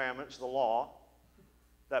Ten Commandments, the law.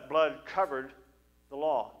 That blood covered the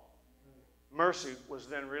law. Mercy was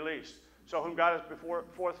then released. So whom God has before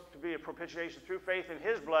forth to be a propitiation through faith in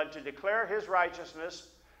his blood, to declare his righteousness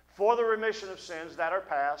for the remission of sins that are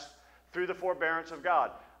past through the forbearance of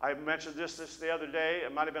God. I mentioned this the other day.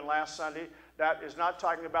 It might have been last Sunday. That is not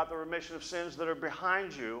talking about the remission of sins that are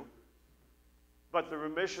behind you, but the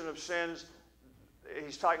remission of sins,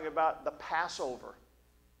 he's talking about the Passover,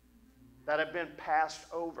 that have been passed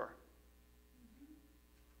over.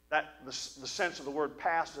 The sense of the word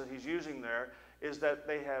past that he's using there is that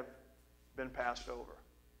they have been passed over.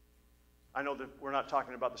 I know that we're not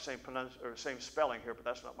talking about the same spelling here, but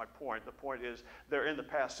that's not my point. The point is they're in the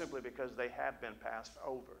past simply because they have been passed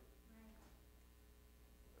over.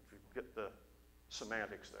 If you get the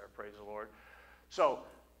semantics there, praise the Lord. So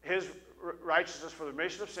his righteousness for the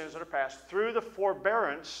remission of sins that are past through the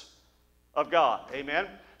forbearance of God. Amen?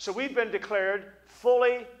 So we've been declared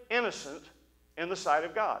fully innocent in the sight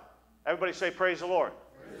of God. Everybody say, praise the Lord.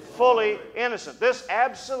 Fully innocent. This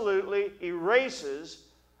absolutely erases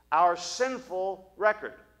our sinful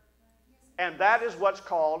record. And that is what's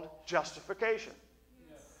called justification.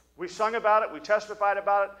 We sung about it. We testified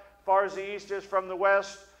about it. As far as the east is from the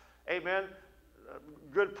west. Amen.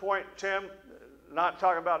 Good point, Tim. Not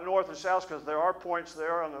talking about north and south because there are points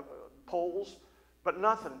there on the poles. But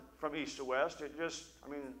nothing from east to west. It just,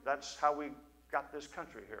 that's how we got this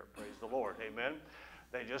country here. Praise the Lord. Amen.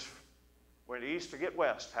 They just went east to get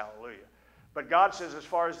west. Hallelujah. But God says, as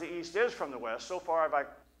far as the east is from the west, so far have I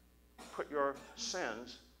put your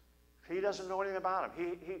sins. He doesn't know anything about them.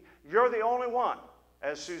 You're the only one,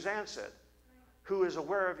 as Suzanne said, who is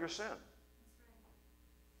aware of your sin.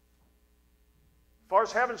 far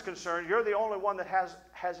as heaven's concerned, you're the only one that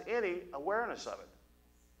has any awareness of it.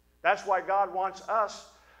 That's why God wants us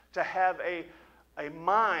to have a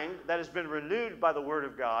mind that has been renewed by the Word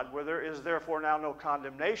of God, where there is therefore now no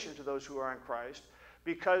condemnation to those who are in Christ,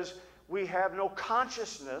 because we have no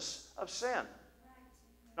consciousness of sin.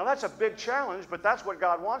 Now that's a big challenge, but that's what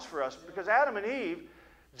God wants for us, because Adam and Eve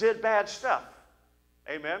did bad stuff.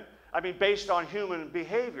 Amen? I mean, based on human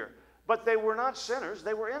behavior. But they were not sinners,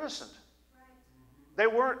 they were innocent. They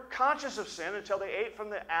weren't conscious of sin until they ate from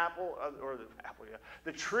the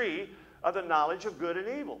the tree of the knowledge of good and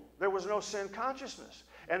evil. There was no sin consciousness.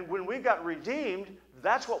 And when we got redeemed,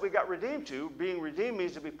 that's what we got redeemed to. Being redeemed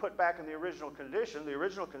means to be put back in the original condition. The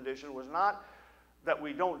original condition was not that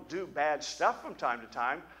we don't do bad stuff from time to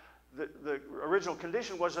time. The original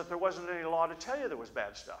condition was that there wasn't any law to tell you there was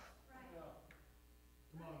bad stuff.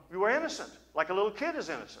 You were innocent, like a little kid is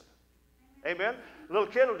innocent. Amen? A little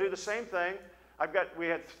kid will do the same thing. We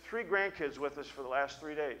had 3 grandkids with us for the last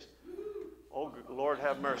 3 days. Oh, Lord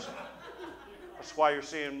have mercy. That's why you're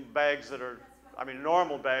seeing bags that are, I mean,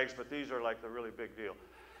 normal bags, but these are like the really big deal.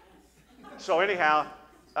 So anyhow,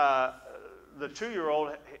 the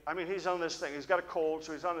 2-year-old, I mean, he's on this thing. He's got a cold,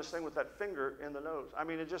 so he's on this thing with that finger in the nose. I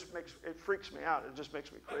mean, it freaks me out. It just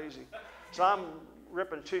makes me crazy. So I'm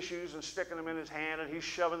ripping tissues and sticking them in his hand, and he's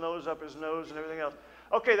shoving those up his nose and everything else.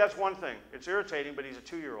 Okay, that's one thing. It's irritating, but he's a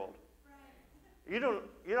 2-year-old. You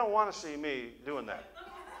don't want to see me doing that.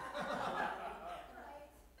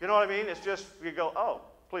 You know what I mean? It's just, you go, oh,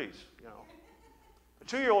 please, you know. The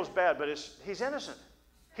 2-year-old's bad, but he's innocent.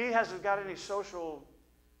 He hasn't got any social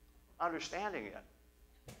understanding yet.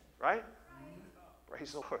 Right?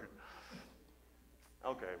 Praise the Lord.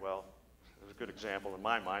 Okay, well, it was a good example in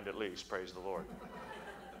my mind at least. Praise the Lord.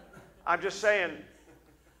 I'm just saying,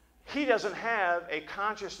 he doesn't have a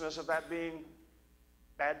consciousness of that being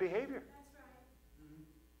bad behavior.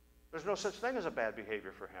 There's no such thing as a bad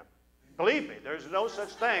behavior for him. Believe me, there's no such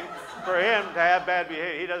thing for him to have bad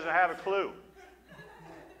behavior. He doesn't have a clue.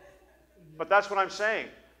 But that's what I'm saying.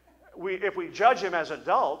 If we judge him as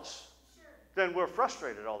adults, then we're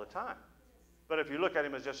frustrated all the time. But if you look at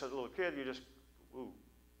him as just a little kid, you just, ooh.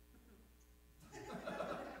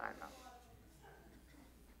 I know.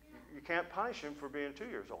 You can't punish him for being 2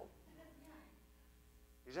 years old.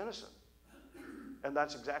 He's innocent. And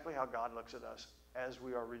that's exactly how God looks at us as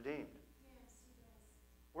we are redeemed.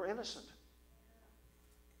 We're innocent.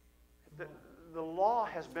 The law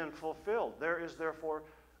has been fulfilled. Therefore,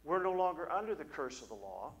 we're no longer under the curse of the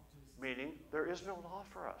law, meaning there is no law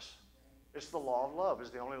for us. It's the law of love is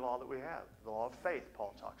the only law that we have. The law of faith,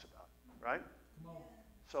 Paul talks about, right?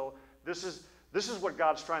 So this is what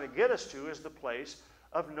God's trying to get us to, is the place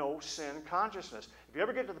of no sin consciousness. If you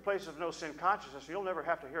ever get to the place of no sin consciousness, you'll never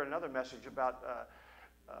have to hear another message about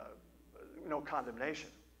no condemnation.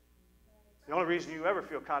 The only reason you ever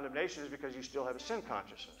feel condemnation is because you still have a sin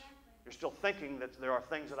consciousness. You're still thinking that there are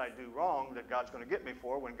things that I do wrong that God's going to get me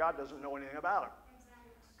for, when God doesn't know anything about them.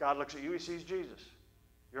 God looks at you, he sees Jesus.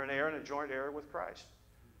 You're an heir and a joint heir with Christ.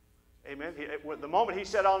 Amen. The moment he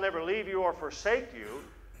said, I'll never leave you or forsake you,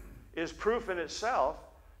 is proof in itself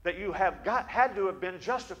that you had to have been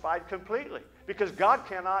justified completely. Because God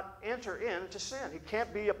cannot enter into sin. He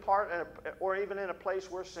can't be a part or even in a place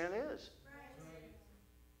where sin is.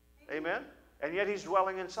 Amen? And yet he's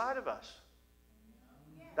dwelling inside of us.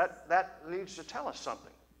 That needs to tell us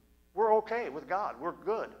something. We're okay with God. We're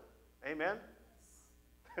good. Amen?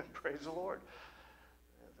 Praise the Lord.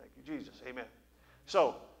 Thank you, Jesus. Amen.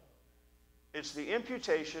 So, it's the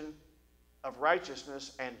imputation of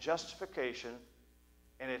righteousness and justification,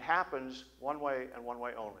 and it happens one way and one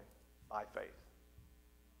way only, by faith.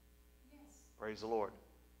 Praise the Lord.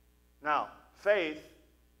 Now, faith,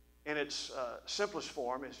 in its simplest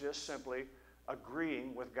form, is just simply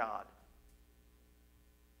agreeing with God.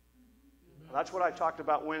 And that's what I talked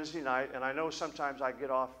about Wednesday night, and I know sometimes I get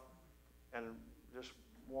off and just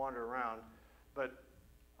wander around, but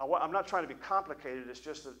I'm not trying to be complicated. It's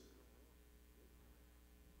just that,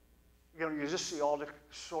 you just see all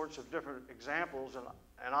sorts of different examples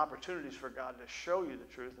and opportunities for God to show you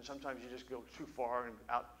the truth, and sometimes you just go too far and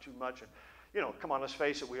out too much. And, come on, let's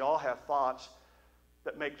face it, we all have thoughts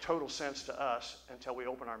that make total sense to us until we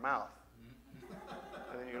open our mouth.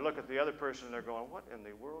 And then you look at the other person and they're going, what in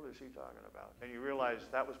the world is he talking about? And you realize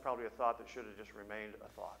that was probably a thought that should have just remained a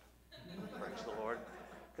thought. Praise the Lord.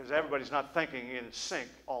 Because everybody's not thinking in sync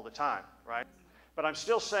all the time, right? But I'm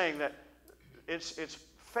still saying that it's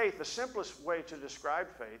faith, the simplest way to describe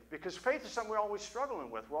faith, because faith is something we're always struggling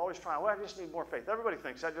with. We're always trying, I just need more faith. Everybody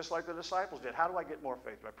thinks that, just like the disciples did. How do I get more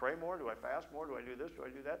faith? Do I pray more? Do I fast more? Do I do this? Do I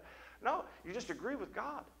do that? No, you just agree with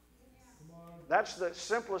God. That's the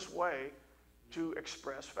simplest way to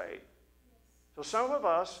express faith. So some of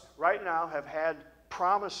us right now have had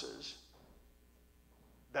promises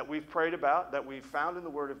that we've prayed about, that we've found in the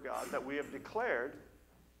Word of God, that we have declared,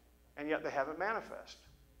 and yet they haven't manifested.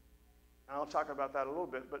 And I'll talk about that a little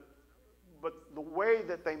bit, but the way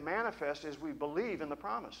that they manifest is we believe in the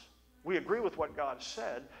promise. We agree with what God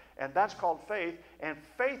said, and that's called faith, and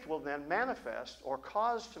faith will then manifest or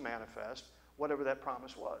cause to manifest whatever that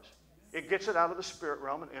promise was. It gets it out of the spirit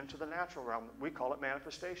realm and into the natural realm. We call it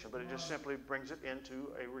manifestation, but it just simply brings it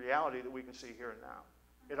into a reality that we can see here and now.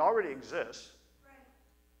 It already exists,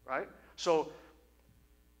 right? So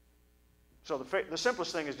the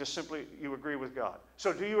simplest thing is just simply you agree with God.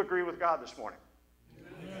 So do you agree with God this morning?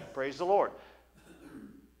 Amen. Praise the Lord.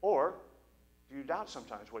 Or do you doubt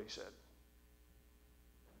sometimes what he said?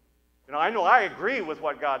 You know I agree with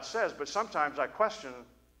what God says, but sometimes I question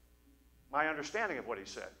my understanding of what he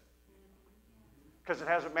said. Because it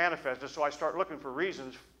hasn't manifested, so I start looking for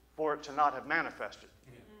reasons for it to not have manifested.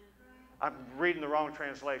 I'm reading the wrong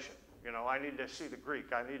translation. You know, I need to see the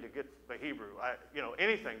Greek. I need to get the Hebrew.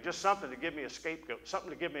 Anything, just something to give me a scapegoat,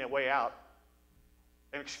 something to give me a way out,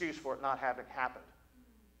 an excuse for it not having happened,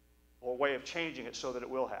 or a way of changing it so that it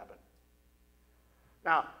will happen.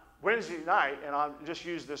 Now, Wednesday night, and I'll just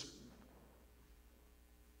use this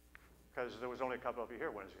because there was only a couple of you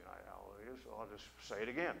here Wednesday night, hallelujah, so I'll just say it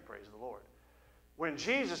again, praise the Lord. When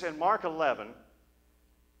Jesus, in Mark 11,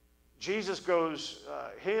 Jesus goes,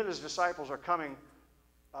 he and his disciples are coming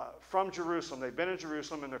from Jerusalem. They've been in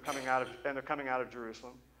Jerusalem, and they're coming out of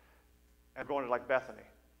Jerusalem and going to like Bethany,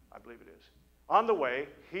 I believe it is. On the way,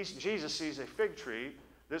 Jesus sees a fig tree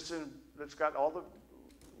that's got all the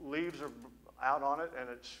leaves are out on it, and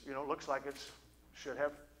it's looks like it should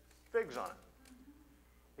have figs on it.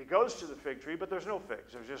 He goes to the fig tree, but there's no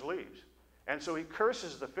figs. There's just leaves. And so he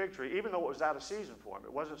curses the fig tree, even though it was out of season for him.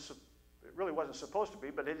 It really wasn't supposed to be,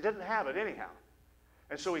 but it didn't have it anyhow.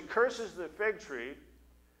 And so he curses the fig tree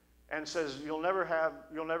and says, you'll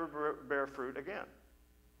never bear fruit again.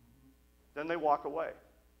 Then they walk away.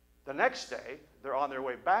 The next day, they're on their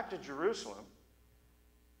way back to Jerusalem,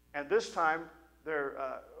 and this time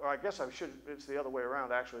it's the other way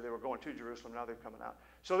around, actually. They were going to Jerusalem, now they're coming out.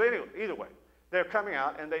 So anyway, either way, they're coming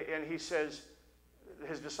out, and he says,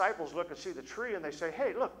 his disciples look and see the tree, and they say,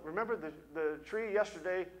 hey, look, remember the tree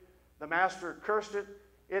yesterday? The master cursed it.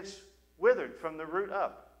 It's withered from the root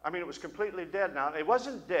up. I mean, it was completely dead now. It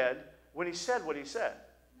wasn't dead when he said what he said.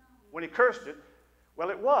 No. When he cursed it, well,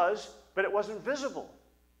 it was, but it wasn't visible.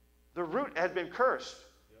 The root had been cursed.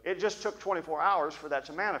 Yep. It just took 24 hours for that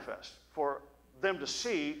to manifest, for them to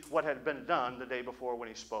see what had been done the day before when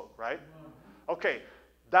he spoke, right? Okay,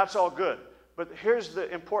 that's all good. But here's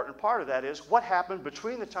the important part of that is what happened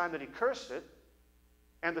between the time that he cursed it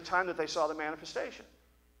and the time that they saw the manifestation.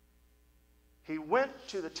 He went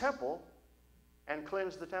to the temple and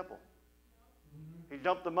cleansed the temple. He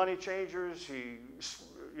dumped the money changers. He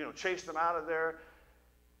chased them out of there.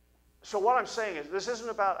 So what I'm saying is this isn't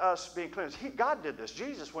about us being cleansed. God did this.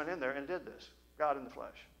 Jesus went in there and did this. God in the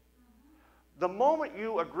flesh. The moment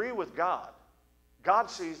you agree with God, God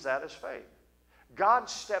sees that as faith. God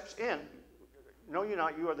steps in. No, you're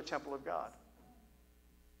not. You are the temple of God.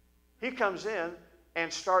 He comes in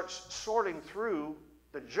and starts sorting through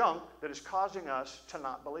the junk that is causing us to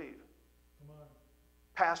not believe.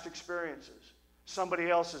 Past experiences, somebody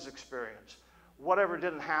else's experience, whatever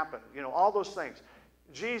didn't happen, all those things.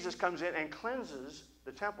 Jesus comes in and cleanses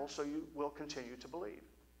the temple so you will continue to believe.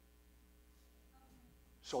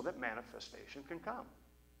 So that manifestation can come.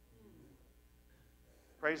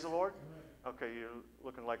 Praise the Lord. Okay, you're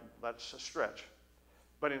looking like that's a stretch.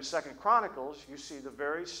 But in 2 Chronicles, you see the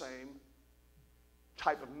very same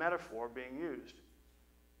type of metaphor being used.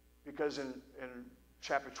 Because in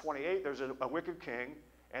chapter 28, there's a wicked king,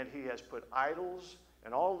 and he has put idols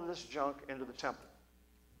and all of this junk into the temple.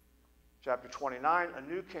 Chapter 29, a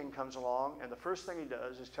new king comes along, and the first thing he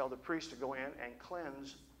does is tell the priest to go in and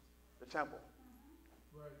cleanse the temple.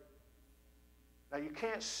 Right. Now, you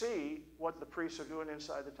can't see what the priests are doing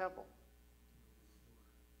inside the temple.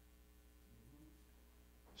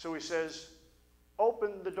 So he says,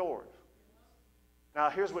 open the doors. Now,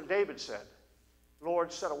 here's what David said.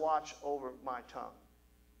 Lord, set a watch over my tongue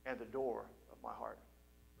and the door of my heart.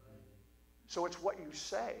 Right. So it's what you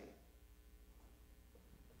say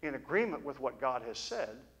in agreement with what God has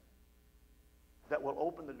said that will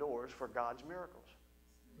open the doors for God's miracles.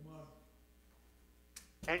 Come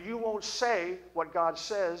on. And you won't say what God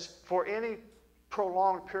says for any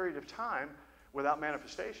prolonged period of time without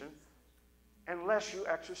manifestation unless you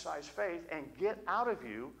exercise faith and get out of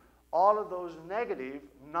you all of those negative,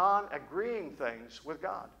 non-agreeing things with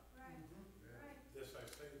God. This I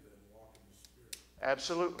say then, walk in the Spirit.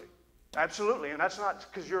 Absolutely. Absolutely. And that's not,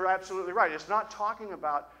 because you're absolutely right. It's not talking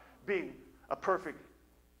about being a perfect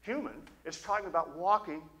human. It's talking about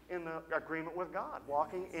walking in the agreement with God,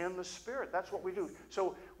 walking in the Spirit. That's what we do.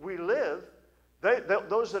 So we live,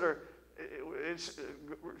 those that are, it's,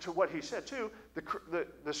 to what he said too,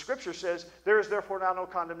 the scripture says, there is therefore now no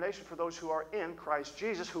condemnation for those who are in Christ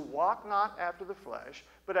Jesus, who walk not after the flesh,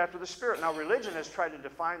 but after the Spirit. Now religion has tried to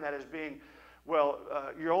define that as being, well,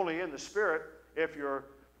 you're only in the Spirit if you're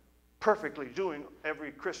perfectly doing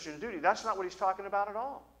every Christian duty. That's not what he's talking about at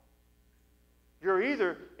all. You're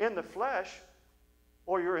either in the flesh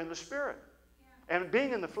or you're in the Spirit. Yeah. And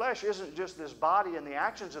being in the flesh isn't just this body and the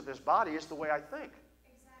actions of this body, it's the way I think. Exactly.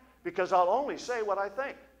 Because I'll only say what I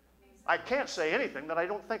think. Exactly. I can't say anything that I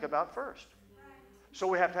don't think about first. Right. So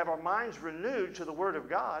we have to have our minds renewed to the Word of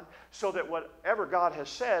God so that whatever God has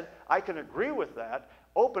said, I can agree with that,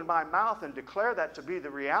 open my mouth and declare that to be the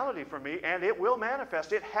reality for me, and it will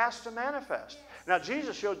manifest. It has to manifest. Yes. Now,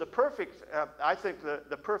 Jesus showed the perfect, I think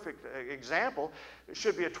the perfect example. It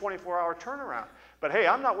should be a 24-hour turnaround. But hey,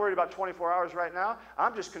 I'm not worried about 24 hours right now.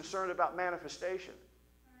 I'm just concerned about manifestation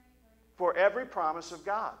for every promise of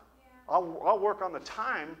God. Yeah. I'll work on the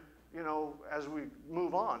time, as we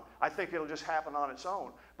move on. I think it'll just happen on its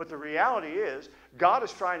own. But the reality is, God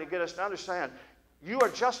is trying to get us to understand, you are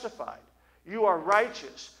justified. You are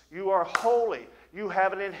righteous. You are holy. You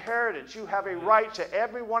have an inheritance. You have a right to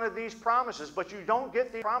every one of these promises, but you don't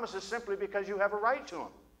get the promises simply because you have a right to them.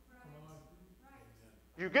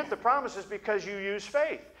 You get the promises because you use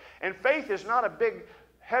faith. And faith is not a big,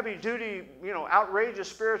 heavy-duty, outrageous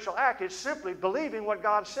spiritual act. It's simply believing what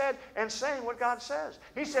God said and saying what God says.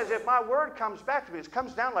 He says, if my word comes back to me, it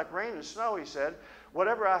comes down like rain and snow, he said,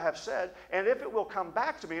 whatever I have said, and if it will come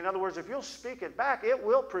back to me, in other words, if you'll speak it back, it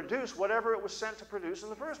will produce whatever it was sent to produce in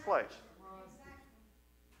the first place.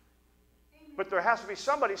 But there has to be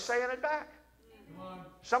somebody saying it back.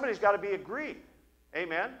 Somebody's got to be agreed.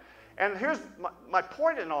 Amen? And here's my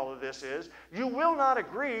point in all of this is, you will not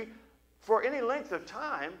agree for any length of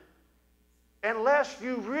time unless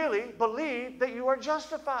you really believe that you are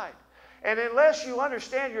justified. And unless you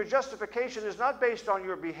understand your justification is not based on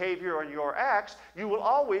your behavior or your acts, you will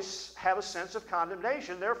always have a sense of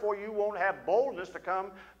condemnation. Therefore, you won't have boldness to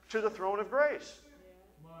come to the throne of grace.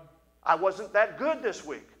 I wasn't that good this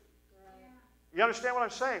week. You understand what I'm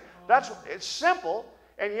saying? It's simple,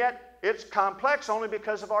 and yet it's complex only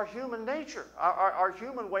because of our human nature, our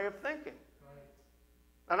human way of thinking.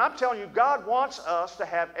 And I'm telling you, God wants us to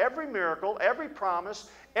have every miracle, every promise,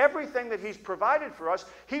 everything that He's provided for us.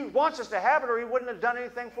 He wants us to have it, or He wouldn't have done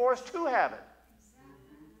anything for us to have it.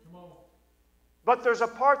 But there's a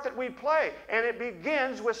part that we play, and it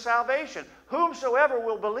begins with salvation. Whomsoever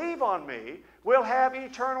will believe on me will have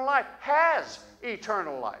eternal life, has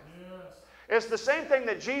eternal life. It's the same thing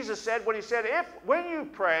that Jesus said when He said, when you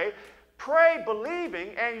pray, pray believing,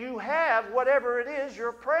 and you have whatever it is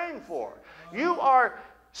you're praying for. You are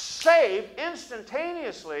saved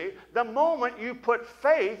instantaneously the moment you put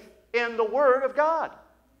faith in the Word of God.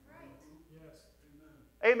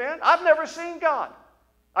 Amen? I've never seen God.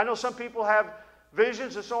 I know some people have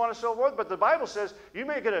visions and so on and so forth, but the Bible says you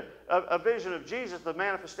may get a vision of Jesus, the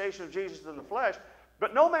manifestation of Jesus in the flesh,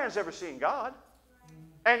 but no man's ever seen God.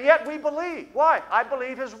 And yet we believe. Why? I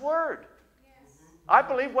believe His Word. I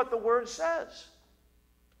believe what the Word says.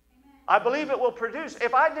 I believe it will produce.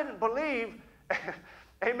 If I didn't believe,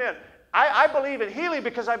 amen, I believe in healing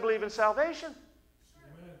because I believe in salvation.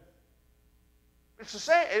 It's the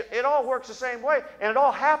same. It all works the same way, and it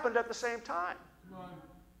all happened at the same time.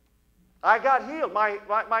 I got healed.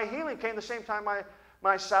 My healing came the same time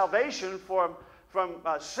my salvation from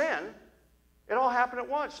sin. It all happened at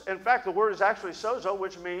once. In fact, the word is actually sozo,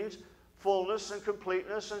 which means fullness and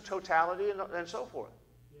completeness and totality and so forth.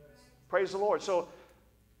 Yes. Praise the Lord. So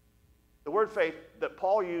the word faith that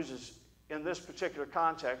Paul uses in this particular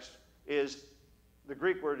context is, the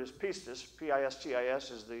Greek word is pistis,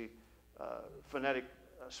 P-I-S-T-I-S is the phonetic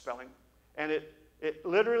spelling. And it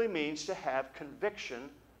literally means to have conviction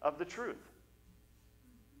of the truth.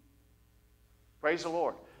 Praise the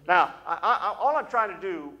Lord. Now, all I'm trying to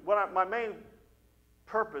do, my main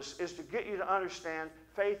purpose is to get you to understand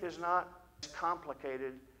faith is not as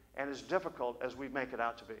complicated and as difficult as we make it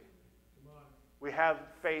out to be. We have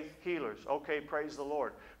faith healers. Okay, praise the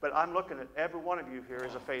Lord. But I'm looking at every one of you here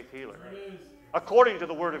as a faith healer. According to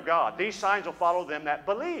the Word of God, these signs will follow them that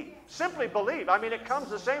believe. Simply believe. I mean, it comes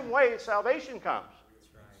the same way salvation comes.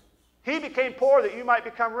 He became poor that you might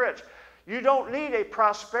become rich. You don't need a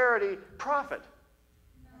prosperity prophet.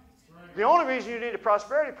 The only reason you need a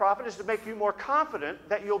prosperity prophet is to make you more confident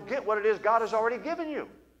that you'll get what it is God has already given you.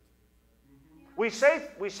 We say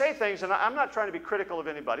things, and I'm not trying to be critical of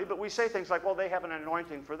anybody, but we say things like, well, they have an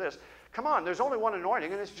anointing for this. Come on, there's only one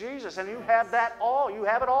anointing, and it's Jesus, and you have that all. You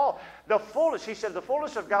have it all. The fullness, he said, the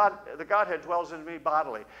fullness of God, the Godhead dwells in me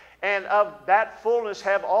bodily. And of that fullness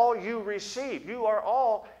have all you received. You are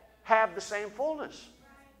all have the same fullness.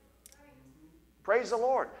 Praise the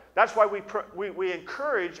Lord. That's why we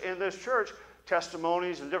encourage in this church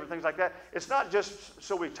testimonies and different things like that. It's not just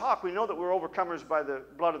so we talk. We know that we're overcomers by the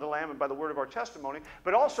blood of the Lamb and by the word of our testimony,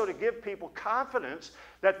 but also to give people confidence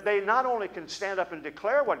that they not only can stand up and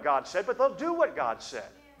declare what God said, but they'll do what God said.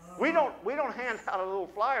 We don't hand out a little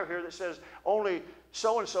flyer here that says only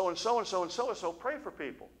so-and-so and so-and-so and so-and-so pray for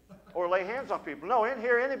people or lay hands on people. No, in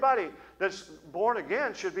here, anybody that's born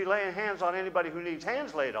again should be laying hands on anybody who needs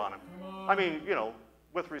hands laid on them. I mean, you know,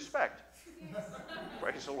 with respect.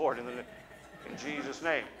 Praise the Lord in Jesus'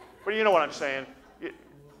 name. But you know what I'm saying. You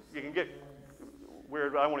can get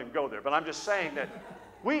weird, but I won't even go there. But I'm just saying that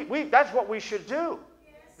that's what we should do.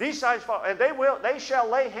 These signs follow, and they shall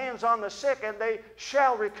lay hands on the sick, and they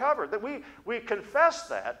shall recover. That we confess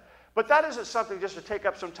that. But that isn't something just to take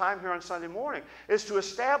up some time here on Sunday morning. It's to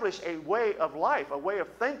establish a way of life, a way of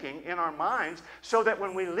thinking in our minds, so that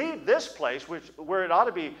when we leave this place, where it ought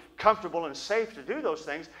to be comfortable and safe to do those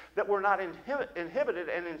things, that we're not inhibited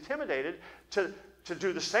and intimidated to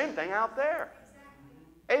do the same thing out there.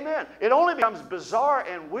 Exactly. Amen. It only becomes bizarre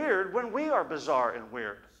and weird when we are bizarre and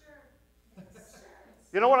weird. Sure.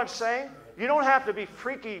 You know what I'm saying? You don't have to be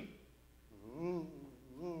freaky. You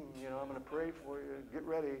know, I'm going to pray for you. Get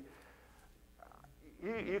ready.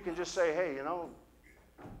 You can just say, hey, you know,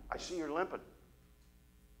 I see you're limping.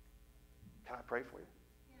 Can I pray for you?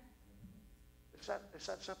 Yeah. It's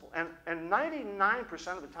that simple. And 99%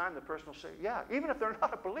 of the time the person will say, yeah. Even if they're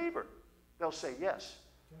not a believer, they'll say yes.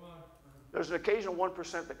 Come on. There's an occasional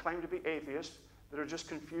 1% that claim to be atheists that are just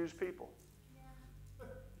confused people.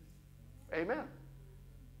 Yeah. Amen.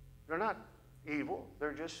 They're not evil.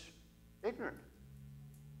 They're just ignorant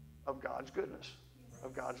of God's goodness,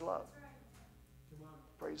 of God's love.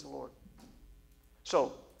 Praise the Lord.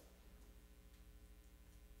 So,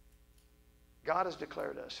 God has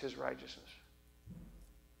declared us his righteousness.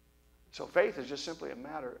 So faith is just simply a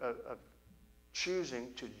matter of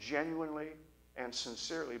choosing to genuinely and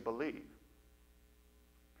sincerely believe.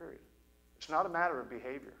 Period. It's not a matter of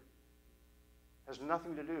behavior. It has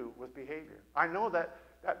nothing to do with behavior. I know that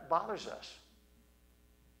bothers us,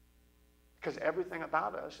 because everything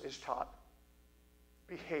about us is taught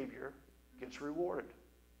behavior gets rewarded.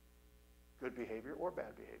 Good behavior or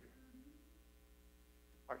bad behavior.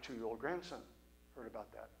 Our 2-year-old grandson heard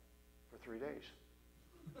about that for 3 days.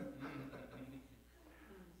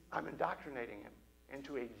 I'm indoctrinating him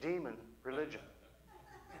into a demon religion.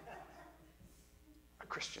 A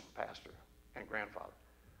Christian pastor and grandfather.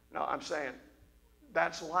 No, I'm saying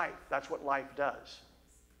that's life. That's what life does.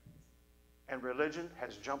 And religion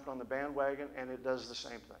has jumped on the bandwagon, and it does the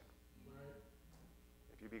same thing.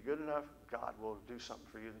 If you be good enough, God will do something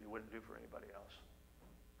for you that he wouldn't do for anybody else.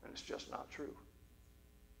 And it's just not true.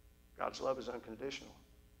 God's love is unconditional.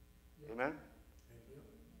 Amen?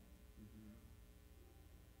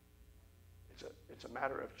 It's a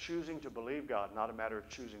matter of choosing to believe God, not a matter of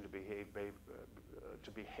choosing to behave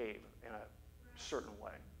in a certain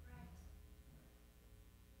way.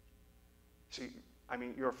 See, I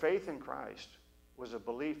mean, your faith in Christ was a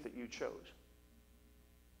belief that you chose.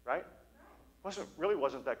 Right? Really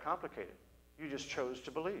wasn't that complicated. You just chose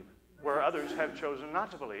to believe, where others have chosen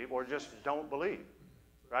not to believe or just don't believe.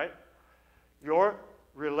 Right? Your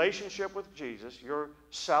relationship with Jesus, your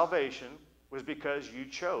salvation, was because you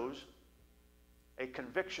chose a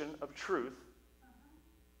conviction of truth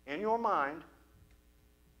in your mind.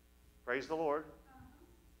 Praise the Lord.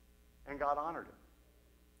 And God honored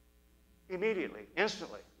it. Immediately,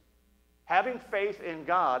 instantly. Having faith in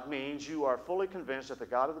God means you are fully convinced that the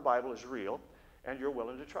God of the Bible is real and you're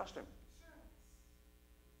willing to trust him.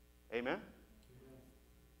 Amen?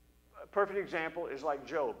 A perfect example is like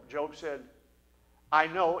Job. Job said, I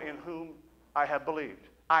know in whom I have believed.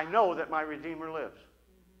 I know that my Redeemer lives.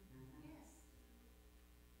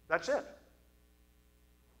 That's it.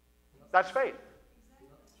 That's faith.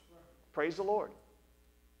 Praise the Lord.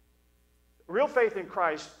 Real faith in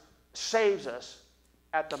Christ saves us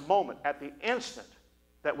at the moment, at the instant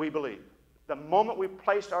that we believe. The moment we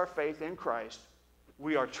placed our faith in Christ,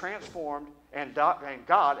 we are transformed, and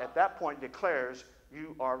God at that point declares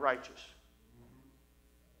you are righteous.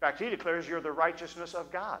 In fact, he declares you're the righteousness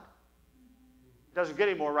of God. It doesn't get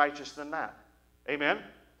any more righteous than that. Amen?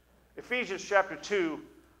 Ephesians chapter 2,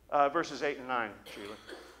 verses 8 and 9, Sheila.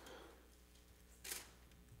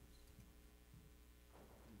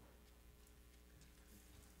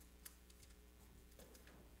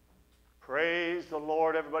 Praise the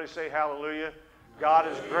Lord. Everybody say hallelujah. God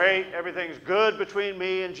is great. Everything's good between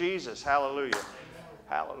me and Jesus. Hallelujah.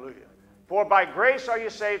 Hallelujah. For by grace are you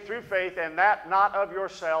saved through faith, and that not of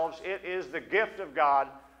yourselves. It is the gift of God,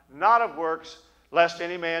 not of works, lest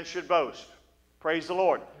any man should boast. Praise the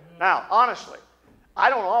Lord. Now, honestly, I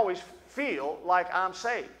don't always feel like I'm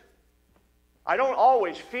saved. I don't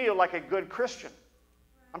always feel like a good Christian.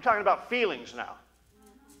 I'm talking about feelings now.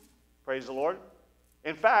 Praise the Lord.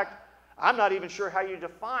 In fact, I'm not even sure how you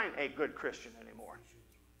define a good Christian anymore.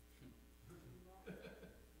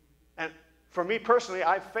 And for me personally,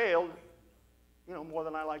 I've failed, more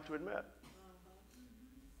than I like to admit.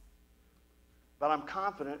 But I'm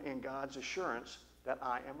confident in God's assurance that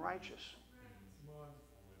I am righteous.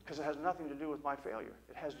 Because it has nothing to do with my failure.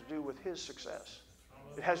 It has to do with His success.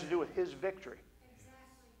 It has to do with His victory.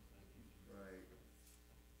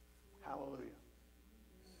 Hallelujah.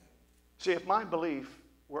 See, if my belief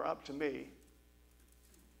were up to me,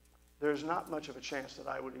 there's not much of a chance that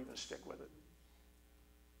I would even stick with it.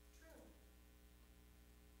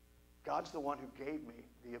 God's the one who gave me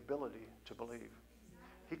the ability to believe.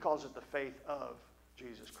 He calls it the faith of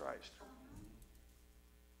Jesus Christ.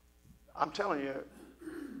 I'm telling you,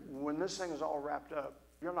 when this thing is all wrapped up,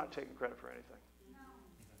 you're not taking credit for anything.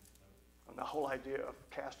 And the whole idea of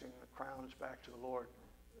casting the crowns back to the Lord,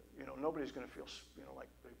 nobody's going to feel, like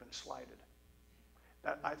they've been slighted.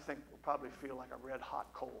 That, I think, will probably feel like a red hot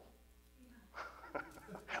coal.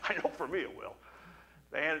 I know for me it will.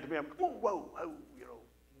 They hand it to me, I'm, whoa,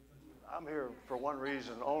 I'm here for one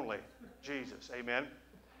reason only, Jesus. Amen.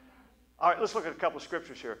 All right, let's look at a couple of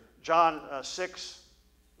scriptures here. John 6,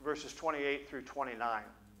 verses 28 through 29.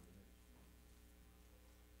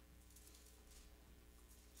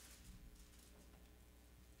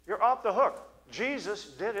 You're off the hook. Jesus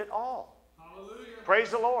did it all. Hallelujah. Praise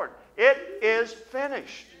the Lord. It is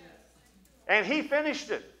finished. And He finished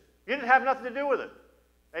it. You didn't have nothing to do with it.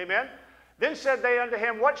 Amen. Then said they unto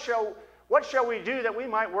Him, What shall we do that we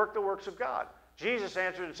might work the works of God? Jesus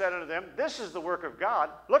answered and said unto them, This is the work of God.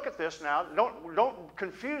 Look at this now. Don't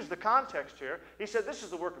confuse the context here. He said, This is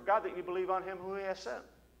the work of God, that you believe on Him who He has sent.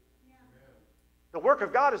 Yeah. The work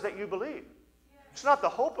of God is that you believe. Yeah. It's not the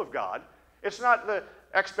hope of God. It's not the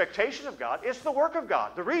expectation of God. It's the work of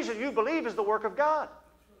God. The reason you believe is the work of God.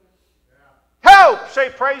 Help! Say,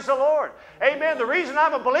 praise the Lord. Amen. The reason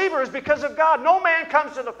I'm a believer is because of God. No man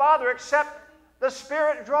comes to the Father except the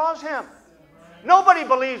Spirit draws him. Nobody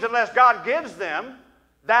believes unless God gives them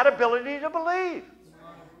that ability to believe.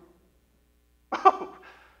 Oh,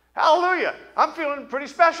 hallelujah. I'm feeling pretty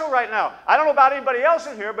special right now. I don't know about anybody else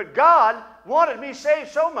in here, but God wanted me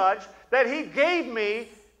saved so much that He gave me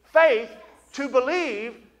faith to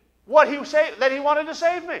believe that He wanted to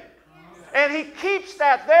save me. And He keeps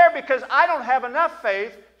that there because I don't have enough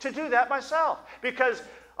faith to do that myself. Because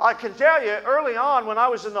I can tell you, early on when I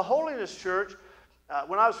was in the Holiness Church,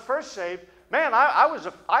 when I was first saved, man,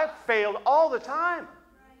 I failed all the time.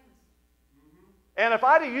 And if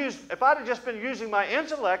I'd have just been using my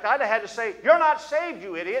intellect, I'd have had to say, "You're not saved,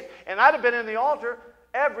 you idiot," and I'd have been in the altar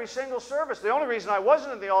every single service. The only reason I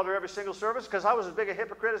wasn't in the altar every single service is because I was as big a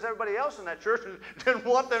hypocrite as everybody else in that church and didn't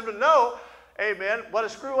want them to know, amen, what a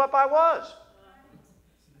screw up I was.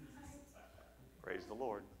 Praise the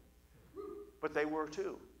Lord. But they were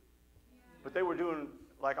too. But they were doing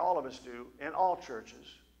like all of us do in all churches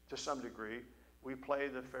to some degree. We play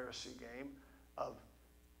the Pharisee game of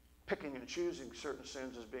picking and choosing certain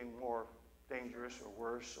sins as being more dangerous or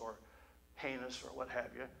worse or heinous or what have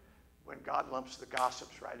you. When God lumps the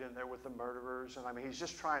gossips right in there with the murderers. And He's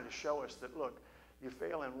just trying to show us that, look, you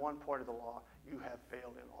fail in one part of the law, you have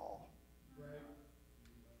failed in all.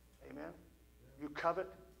 Right. Amen? You covet,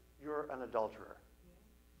 you're an adulterer.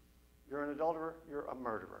 You're an adulterer, you're a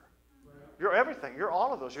murderer. Right. You're everything. You're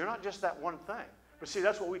all of those. You're not just that one thing. But see,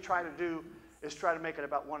 that's what we try to do, is try to make it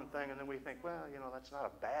about one thing, and then we think, well, that's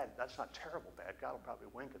not terrible bad. God will probably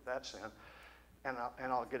wink at that sin, and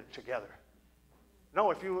I'll get it together. No,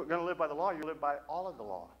 if you're going to live by the law, you live by all of the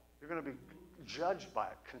law. You're going to be judged by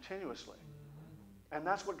it continuously. And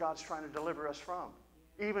that's what God's trying to deliver us from,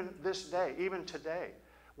 even this day, even today.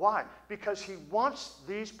 Why? Because He wants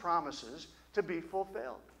these promises to be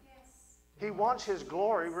fulfilled. Yes. He wants His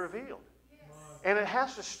glory revealed. Yes. And it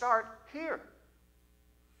has to start here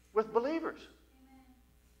with believers. Amen.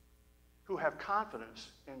 Who have confidence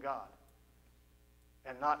in God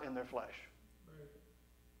and not in their flesh. Right.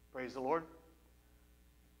 Praise the Lord.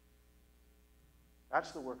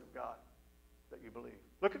 That's the work of God. that you believe.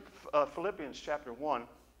 Look at Philippians chapter 1,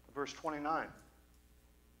 verse 29.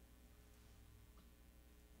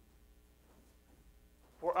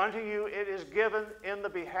 For unto you it is given in the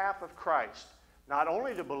behalf of Christ, not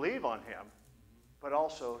only to believe on him, but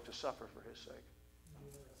also to suffer for his sake.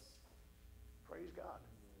 Yes. Praise God.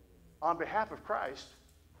 On behalf of Christ,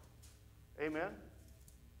 amen,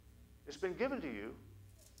 it's been given to you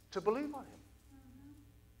to believe on him.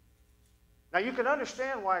 Now you can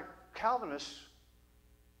understand why Calvinists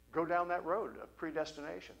go down that road of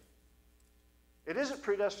predestination. It isn't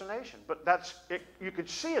predestination, but that's it. You could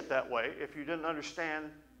see it that way if you didn't understand,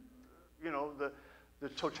 you know, the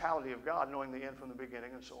totality of God, knowing the end from the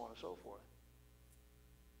beginning and so on and so forth.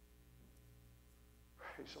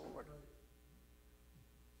 Praise the Lord.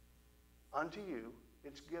 Unto you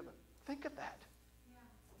it's given. Think of that.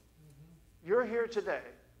 You're here today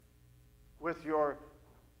with your,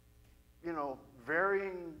 you know,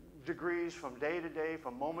 varying degrees from day to day,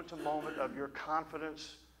 from moment to moment of your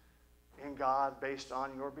confidence in God based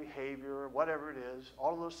on your behavior, whatever it is,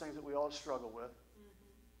 all of those things that we all struggle with.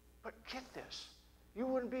 But get this, you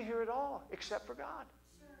wouldn't be here at all except for God.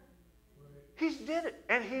 He's did it,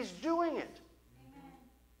 and he's doing it.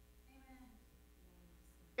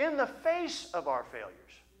 In the face of our failures.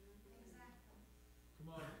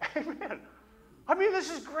 Amen. I mean,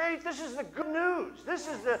 this is great. This is the good news. This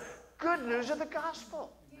is the good news of the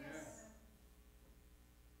gospel.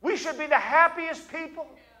 We should be the happiest people.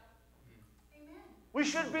 We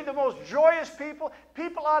should be the most joyous people.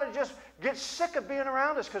 People ought to just get sick of being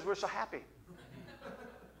around us because we're so happy.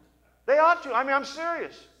 They ought to. I mean, I'm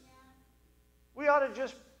serious. We ought to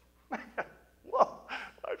just, whoa,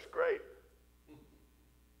 life's great.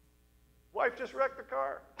 Wife just wrecked the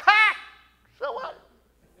car. Ha! So what?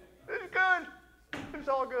 It's good. It's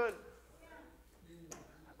all good.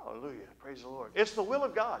 Hallelujah. Praise the Lord. It's the will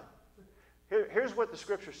of God. Here's what the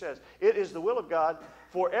scripture says. It is the will of God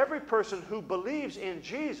for every person who believes in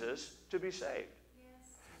Jesus to be saved. Yes.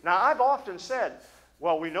 Now, I've often said,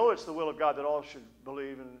 well, we know it's the will of God that all should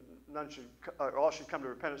believe and none should, or all should come to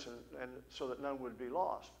repentance and so that none would be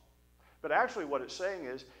lost. But actually what it's saying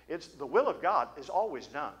is, it's the will of God is always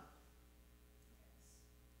done.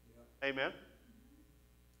 Yes. Amen?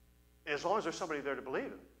 As long as there's somebody there to believe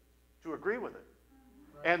it, to agree with it.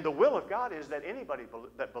 And the will of God is that anybody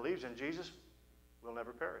that believes in Jesus will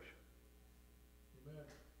never perish. Amen.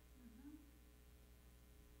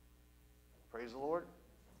 Praise the Lord.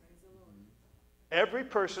 Praise the Lord. Every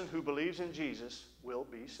person who believes in Jesus will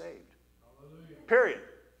be saved. Hallelujah. Period.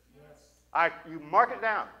 Yes. You mark it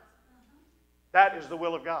down. That is the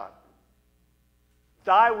will of God.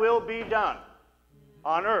 Thy will be done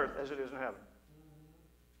on earth as it is in heaven.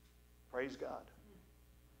 Praise God.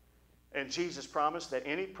 And Jesus promised that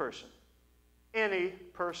any person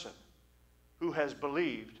who has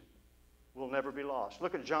believed will never be lost.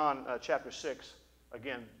 Look at John chapter 6,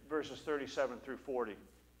 again, verses 37 through 40.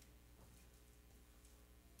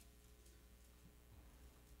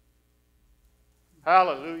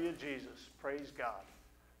 Hallelujah, Jesus. Praise God.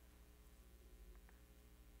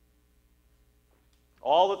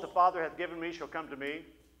 All that the Father hath given me shall come to me.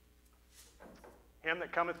 Him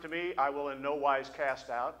that cometh to me I will in no wise cast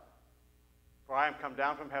out. For I am come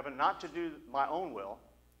down from heaven not to do my own will,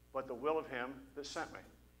 but the will of him that sent me.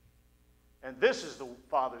 And this is the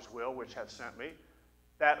Father's will which hath sent me,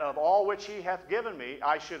 that of all which he hath given me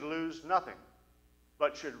I should lose nothing,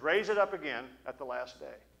 but should raise it up again at the last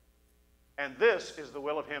day. And this is the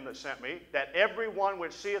will of him that sent me, that every one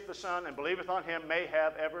which seeth the Son and believeth on him may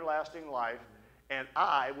have everlasting life, and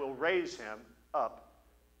I will raise him up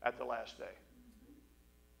at the last day.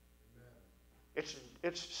 It's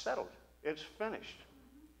settled. It's finished.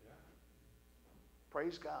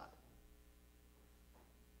 Praise God.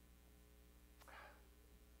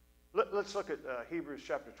 Let's look at Hebrews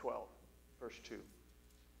chapter 12, verse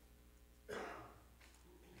 2.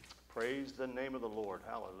 Praise the name of the Lord.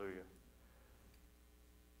 Hallelujah.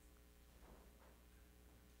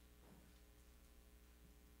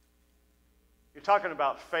 You're talking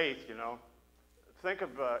about faith, you know. Think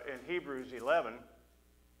of in Hebrews 11,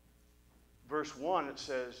 verse 1, it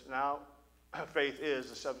says, now faith is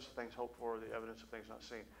the substance of things hoped for, the evidence of things not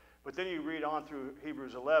seen. But then you read on through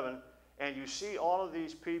Hebrews 11, and you see all of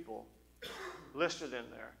these people listed in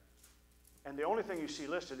there. And the only thing you see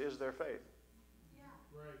listed is their faith. Yeah.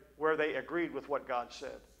 Right. Where they agreed with what God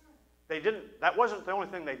said. They didn't, that wasn't the only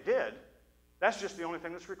thing they did. That's just the only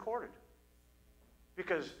thing that's recorded.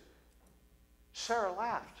 Because Sarah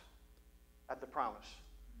laughed at the promise.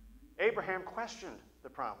 Abraham questioned the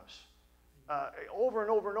promise. Over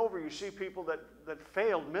and over and over, you see people that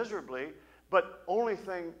failed miserably But only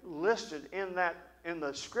thing listed in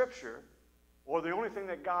the Scripture, or the only thing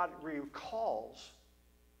that God recalls,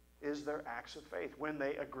 is their acts of faith when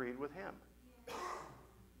they agreed with Him.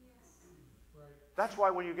 That's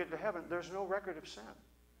why when you get to heaven, there's no record of sin.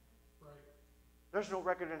 There's no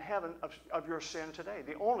record in heaven of your sin today.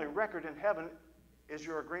 The only record in heaven is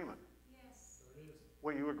your agreement.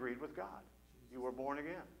 When you agreed with God. You were born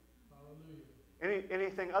again.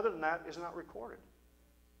 Anything other than that is not recorded.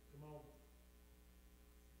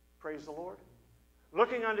 Praise the Lord.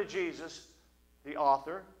 Looking unto Jesus, the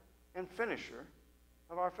author and finisher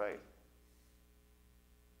of our faith.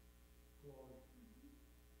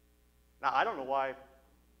 Now, I don't know why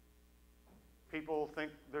people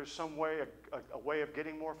think there's some way, a way of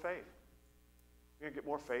getting more faith. You're going to get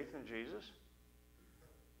more faith in Jesus?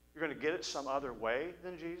 You're going to get it some other way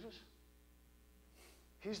than Jesus?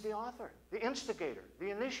 He's the author, the instigator,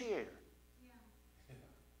 the initiator,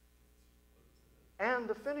 and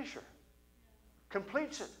the finisher.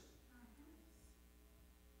 Completes it.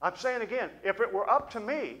 I'm saying again, if it were up to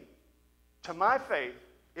me, to my faith,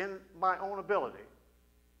 in my own ability,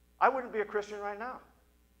 I wouldn't be a Christian right now.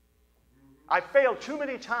 I failed too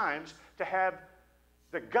many times to have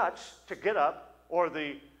the guts to get up, or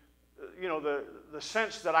the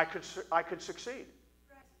sense that I could succeed.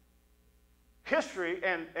 History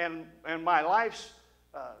and my life's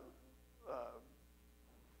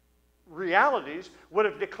realities would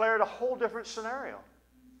have declared a whole different scenario.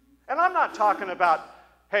 And I'm not talking about,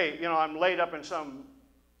 hey, I'm laid up in some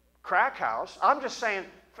crack house. I'm just saying,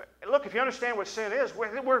 look, if you understand what sin is,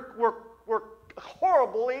 we're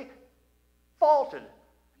horribly faulted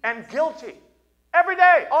and guilty every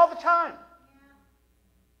day, all the time.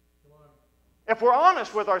 If we're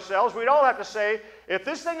honest with ourselves, we'd all have to say, if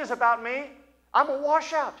this thing is about me, I'm a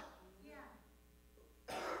washout.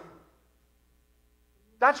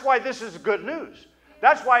 That's why this is good news.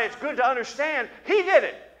 That's why it's good to understand He did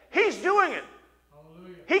it. He's doing it.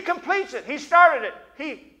 Hallelujah. He completes it. He started it.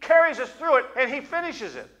 He carries us through it, and He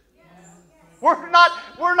finishes it. Yes. We're not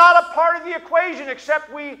a part of the equation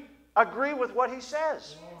except we agree with what He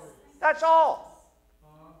says. That's all.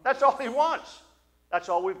 That's all He wants. That's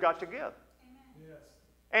all we've got to give.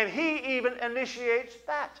 And He even initiates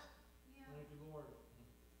that.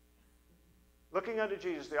 Looking unto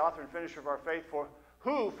Jesus, the author and finisher of our faith,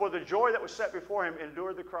 who, for the joy that was set before Him,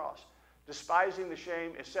 endured the cross, despising the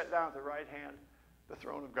shame, is set down at the right hand, the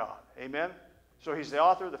throne of God. Amen? So He's the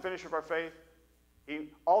author, the finisher of our faith. He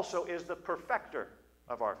also is the perfecter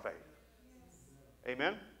of our faith.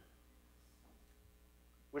 Amen?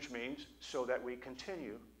 Which means so that we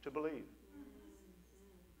continue to believe.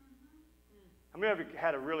 How many of you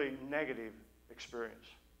had a really negative experience?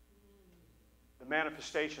 The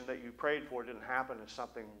manifestation that you prayed for didn't happen, and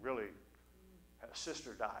something really, a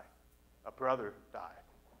sister died, a brother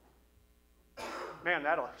died. Man,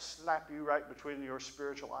 that'll slap you right between your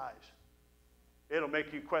spiritual eyes. It'll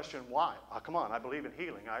make you question why. Oh, come on, I believe in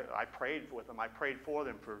healing. I prayed with them. I prayed for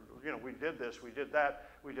them for, we did this, we did that,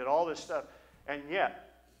 we did all this stuff. And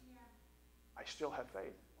yet, I still have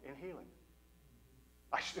faith in healing.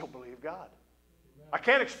 I still believe God. I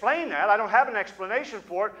can't explain that. I don't have an explanation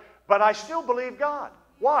for it, but I still believe God.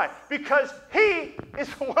 Why? Because He is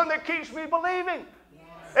the one that keeps me believing.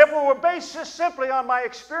 If it were based just simply on my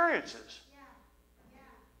experiences,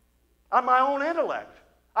 on my own intellect,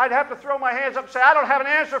 I'd have to throw my hands up and say, I don't have an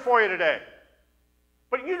answer for you today.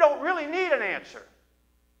 But you don't really need an answer.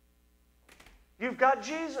 You've got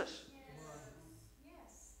Jesus.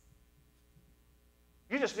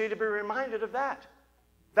 You just need to be reminded of that.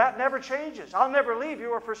 That never changes. I'll never leave you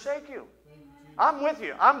or forsake you. I'm with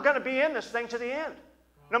you. I'm going to be in this thing to the end,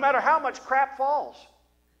 no matter how much crap falls.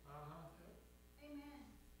 Amen.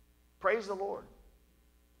 Praise the Lord.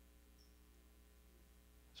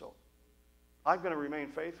 So, I'm going to remain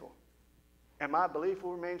faithful, and my belief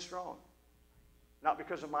will remain strong. Not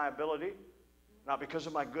because of my ability, not because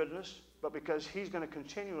of my goodness, but because He's going to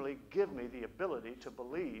continually give me the ability to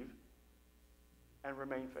believe and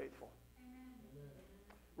remain faithful.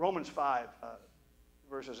 Romans 5,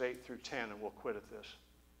 verses 8 through 10, and we'll quit at this.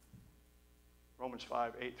 Romans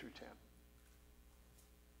 5, 8 through 10.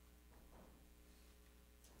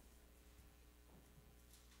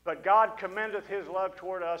 But God commendeth His love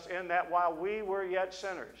toward us in that while we were yet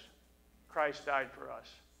sinners, Christ died for us.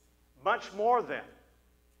 Much more then,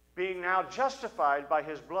 being now justified by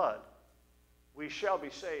His blood, we shall be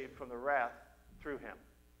saved from the wrath through Him.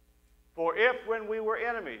 For if when we were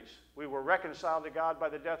enemies, we were reconciled to God by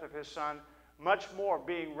the death of His Son, much more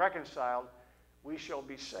being reconciled, we shall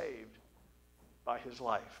be saved by His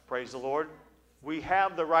life. Praise the Lord. We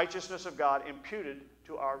have the righteousness of God imputed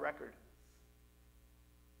to our record.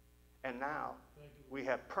 And now we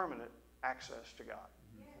have permanent access to God.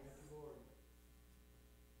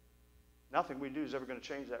 Nothing we do is ever going to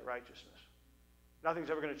change that righteousness. Nothing's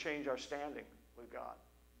ever going to change our standing with God.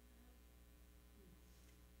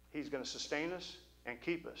 He's going to sustain us and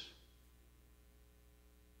keep us.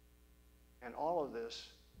 And all of this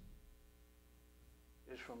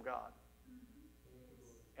is from God.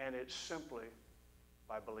 And it's simply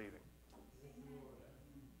by believing.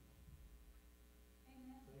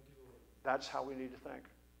 That's how we need to think.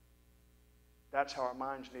 That's how our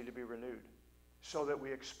minds need to be renewed. So that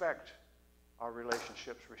we expect our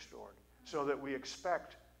relationships restored. So that we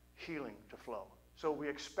expect healing to flow. So we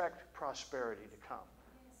expect prosperity to come.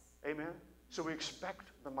 Amen? So we expect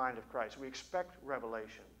the mind of Christ. We expect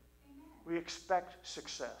revelation. We expect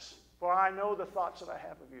success. For I know the thoughts that I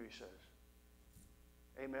have of you, he says.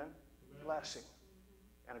 Amen? Blessing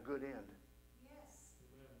and a good end.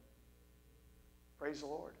 Praise the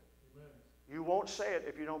Lord. You won't say it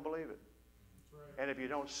if you don't believe it. And if you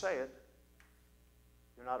don't say it,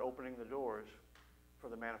 you're not opening the doors for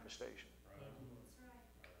the manifestation.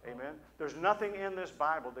 Amen? There's nothing in this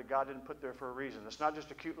Bible that God didn't put there for a reason. It's not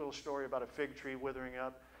just a cute little story about a fig tree withering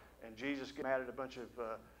up and Jesus getting mad at a bunch of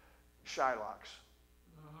Shylocks.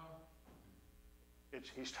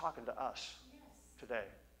 He's talking to us today.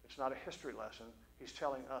 It's not a history lesson. He's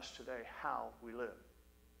telling us today how we live.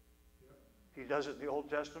 He does it in the Old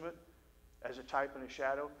Testament as a type and a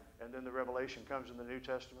shadow, and then the revelation comes in the New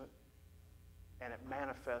Testament, and it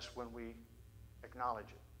manifests when we acknowledge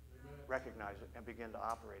it, recognize it, and begin to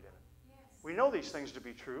operate in it. We know these things to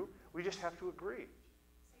be true. We just have to agree.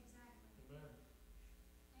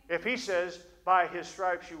 If he says, by his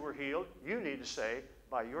stripes you were healed, you need to say,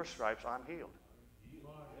 by your stripes I'm healed.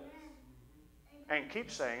 And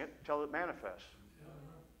keep saying it until it manifests.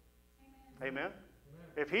 Amen?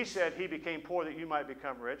 If he said he became poor that you might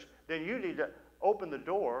become rich, then you need to open the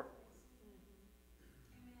door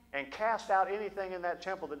and cast out anything in that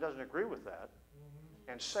temple that doesn't agree with that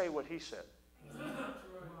and say what he said.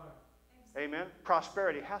 Amen?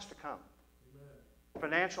 Prosperity has to come.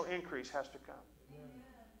 Financial increase has to come.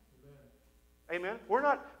 Amen? We're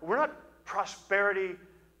not prosperity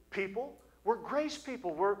people. We're grace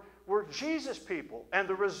people. We're Jesus people. And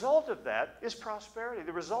the result of that is prosperity.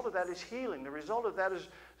 The result of that is healing. The result of that is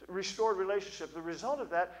restored relationships. The result of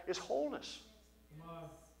that is wholeness.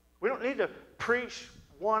 We don't need to preach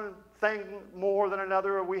one thing more than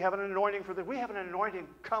another, or we have an anointing for this. We have an anointing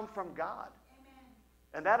come from God.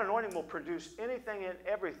 And that anointing will produce anything and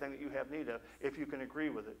everything that you have need of if you can agree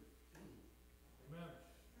with it.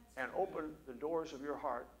 And open the doors of your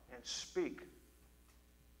heart and speak.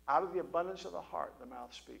 Out of the abundance of the heart, the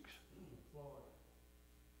mouth speaks.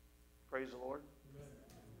 Praise the Lord.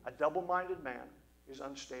 A double-minded man is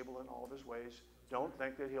unstable in all of his ways. Don't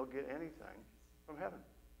think that he'll get anything from heaven.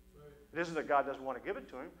 It isn't that God doesn't want to give it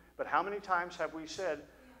to him, but how many times have we said,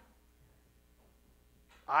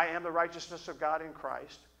 I am the righteousness of God in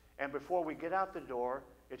Christ, and before we get out the door,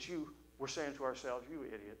 it's you, we're saying to ourselves, you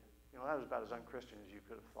idiot. You know, that was about as unchristian as you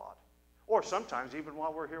could have thought. Or sometimes even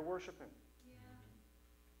while we're here worshiping.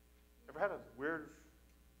 Ever had a weird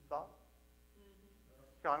thought?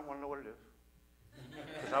 I don't want to know what it is.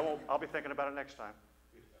 Because I'll be thinking about it next time.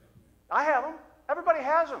 I have them. Everybody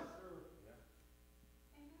has them.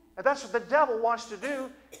 And that's what the devil wants to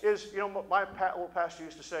do is, you know, my old pastor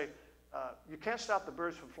used to say, you can't stop the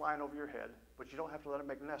birds from flying over your head, but you don't have to let them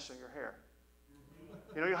make nests in your hair.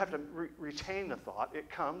 You know, you have to retain the thought. It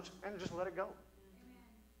comes, and just let it go.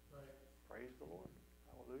 Praise the Lord.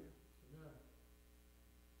 Hallelujah.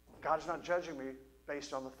 God's not judging me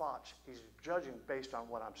based on the thoughts. He's judging based on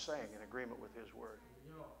what I'm saying in agreement with his word.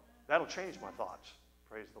 That'll change my thoughts.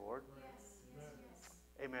 Praise the Lord.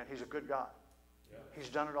 Amen. He's a good God. He's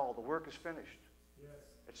done it all. The work is finished.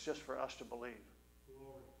 It's just for us to believe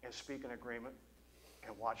and speak in agreement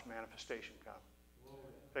and watch manifestation come.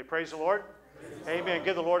 Say, praise the Lord. Amen.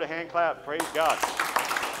 Give the Lord a hand clap. Praise God.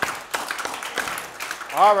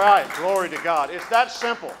 All right. Glory to God. It's that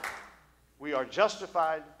simple. We are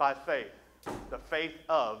justified by faith, the faith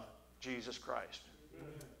of Jesus Christ.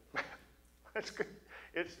 That's good.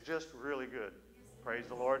 It's just really good. Praise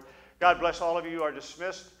the Lord. God bless all of you. You are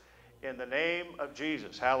dismissed in the name of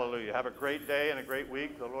Jesus. Hallelujah. Have a great day and a great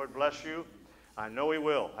week. The Lord bless you. I know he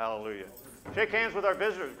will. Hallelujah. Shake hands with our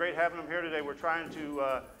visitors. Great having them here today. We're trying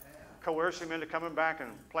to coerce him into coming back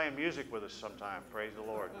and playing music with us sometime. Praise the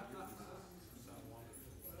Lord.